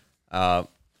got?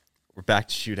 We're back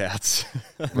to shootouts.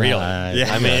 Really?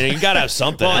 Yeah. I mean, you got to have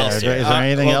something else. Is there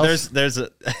anything else? There's a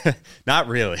not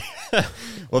really.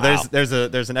 Well, Wow.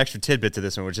 there's an extra tidbit to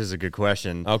this one, which is a good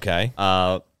question. Okay.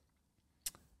 So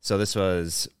this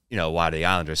was, why the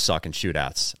Islanders suck in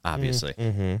shootouts, obviously.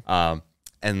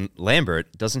 And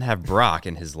Lambert doesn't have Brock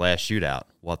in his last shootout.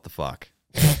 What the fuck?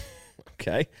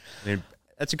 Okay. I mean,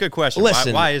 that's a good question.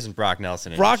 Listen, why isn't Brock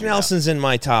Nelson in Brock his shootout? Nelson's in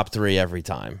my top 3 every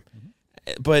time.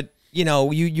 But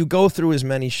you go through as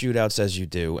many shootouts as you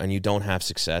do, and you don't have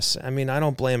success. I mean, I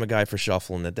don't blame a guy for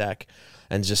shuffling the deck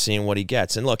and just seeing what he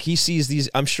gets. And look, he sees these.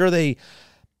 I'm sure they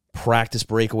practice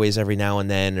breakaways every now and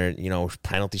then, or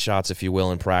penalty shots, if you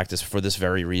will, in practice for this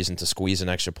very reason, to squeeze an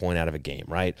extra point out of a game,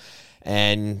 right?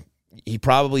 And he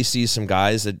probably sees some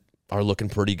guys that are looking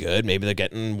pretty good. Maybe they're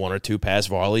getting 1 or 2 past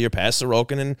Varley or past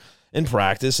Sorokin in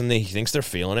practice, and he thinks they're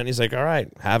feeling it, and he's like, all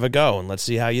right, have a go, and let's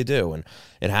see how you do. And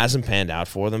it hasn't panned out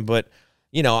for them, but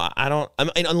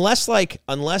unless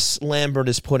Lambert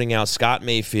is putting out Scott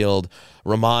Mayfield,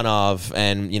 Romanov,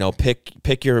 and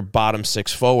pick your bottom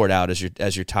 6 forward out as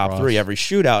your top 3 every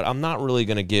shootout, I'm not really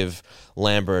going to give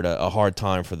Lambert a hard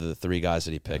time for the 3 guys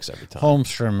that he picks every time.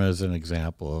 Holmstrom is an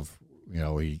example of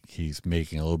he's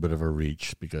making a little bit of a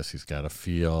reach because he's got a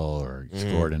feel, or he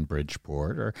scored in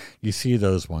Bridgeport, or you see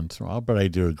those once in a while. But I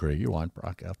do agree, you want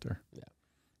Brock out there. Yeah.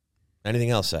 Anything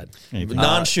else, Ed?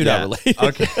 Non-shootout related.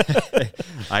 Okay.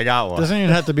 I got one. Doesn't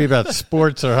even have to be about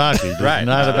sports or hockey. Right.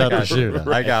 Not about the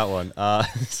shootout. I got one.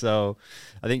 So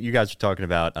I think you guys were talking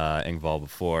about Engvall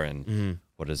before and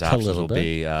what his options will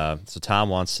be. So Tom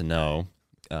wants to know,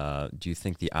 do you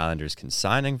think the Islanders can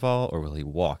sign Engvall, or will he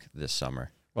walk this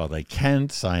summer? Well, they can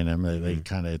sign him.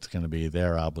 It's going to be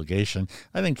their obligation.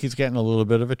 I think he's getting a little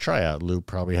bit of a tryout. Lou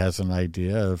probably has an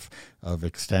idea of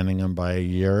extending him by a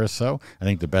year or so. I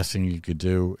think the best thing you could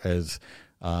do, as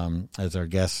our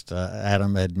guest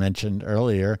Adam had mentioned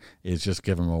earlier, is just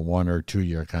give him a 1 or 2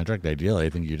 year contract. Ideally, I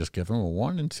think you just give him a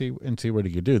 1 and see what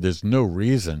he could do. There's no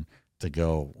reason to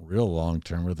go real long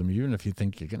term with him, even if you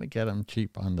think you're going to get him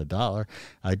cheap on the dollar.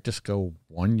 I'd just go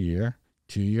 1 year.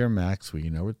 2-year max. We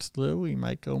know it's Lou. He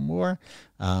might go more.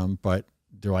 But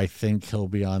do I think he'll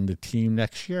be on the team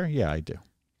next year? Yeah, I do.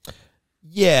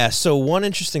 Yeah, so one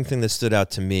interesting thing that stood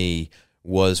out to me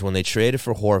was when they traded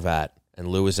for Horvat, and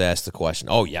Lou was asked the question,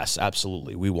 oh, yes,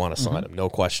 absolutely, we want to sign him, no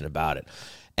question about it.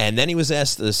 And then he was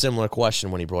asked a similar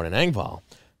question when he brought in Engvall.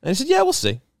 And he said, yeah, we'll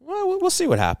see. Well, we'll see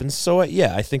what happens. So,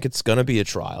 I think it's going to be a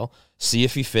trial. See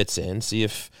if he fits in. See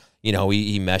if you know,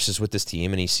 he meshes with this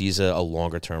team and he sees a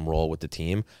longer term role with the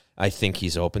team, I think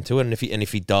he's open to it. And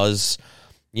if he does,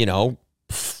 you know,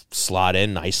 slot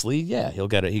in nicely, yeah, he'll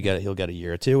get a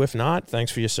year or two. If not,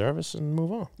 thanks for your service and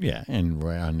move on. Yeah, and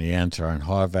on the answer on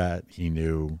Horvat, he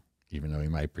knew, even though he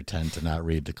might pretend to not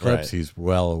read the clips, he's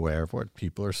well aware of what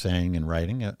people are saying and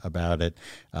writing about it.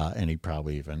 And he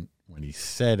probably, even when he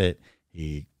said it,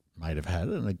 he might have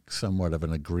had somewhat of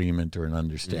an agreement or an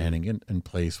understanding in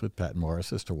place with Pat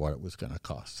Morris as to what it was going to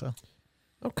cost. So,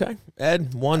 okay,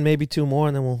 Ed, one, maybe two more,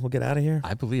 and then we'll get out of here.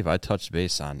 I believe I touched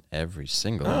base on every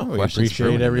single we question.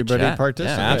 appreciate everybody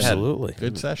participating. Yeah, absolutely.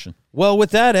 Good session. Well,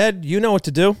 with that, Ed, you know what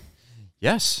to do.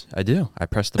 Yes, I do. I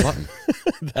pressed the button.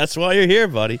 That's why you're here,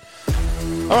 buddy.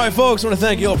 All right, folks, I want to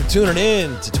thank you all for tuning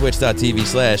in to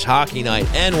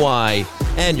twitch.tv/HockeyNightNY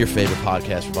and your favorite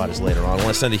podcast providers later on. I want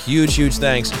to send a huge, huge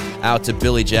thanks out to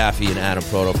Billy Jaffe and Adam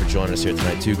Proto for joining us here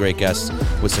tonight. Two great guests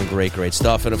with some great, great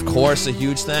stuff. And, of course, a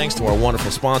huge thanks to our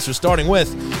wonderful sponsors, starting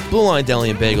with Blue Line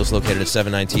Deli and Bagels, located at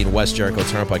 719 West Jericho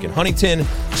Turnpike in Huntington.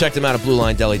 Check them out at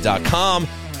BlueLineDeli.com.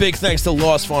 Big thanks to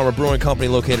Lost Farmer Brewing Company,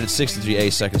 located at 63A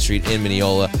 2nd Street in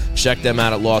Mineola. Check them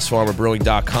out at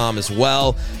lostfarmerbrewing.com as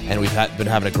well. And we've been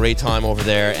having a great time over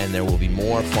there, and there will be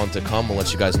more fun to come. We'll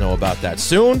let you guys know about that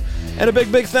soon. And a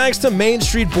big, big thanks to Main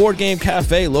Street Board Game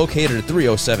Cafe, located at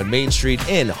 307 Main Street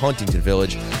in Huntington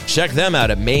Village. Check them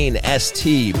out at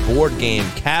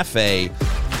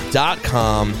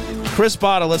mainstboardgamecafe.com. Chris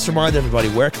Botta, let's remind everybody,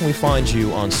 where can we find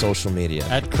you on social media?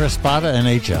 At Chris Botta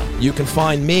NHL. You can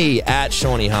find me at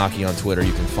Shawnee Hockey on Twitter.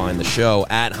 You can find the show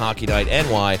at Hockey Night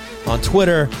NY on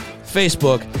Twitter,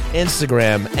 Facebook,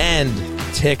 Instagram, and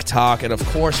TikTok. And of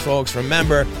course, folks,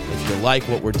 remember, if you like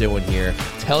what we're doing here,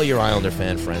 tell your Islander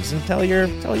fan friends and tell your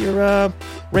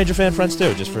Ranger fan friends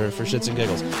too, just for shits and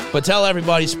giggles. But tell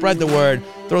everybody, spread the word,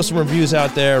 throw some reviews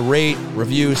out there, rate,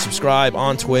 review, subscribe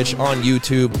on Twitch, on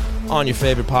YouTube, on your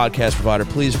favorite podcast provider.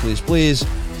 Please, please, please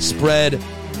spread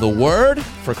the word.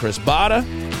 For Chris Botta,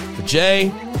 for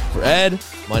Jay, for Ed,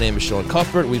 my name is Sean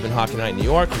Cuthbert. We've been Hockey Night in New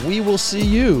York. We will see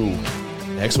you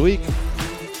next week.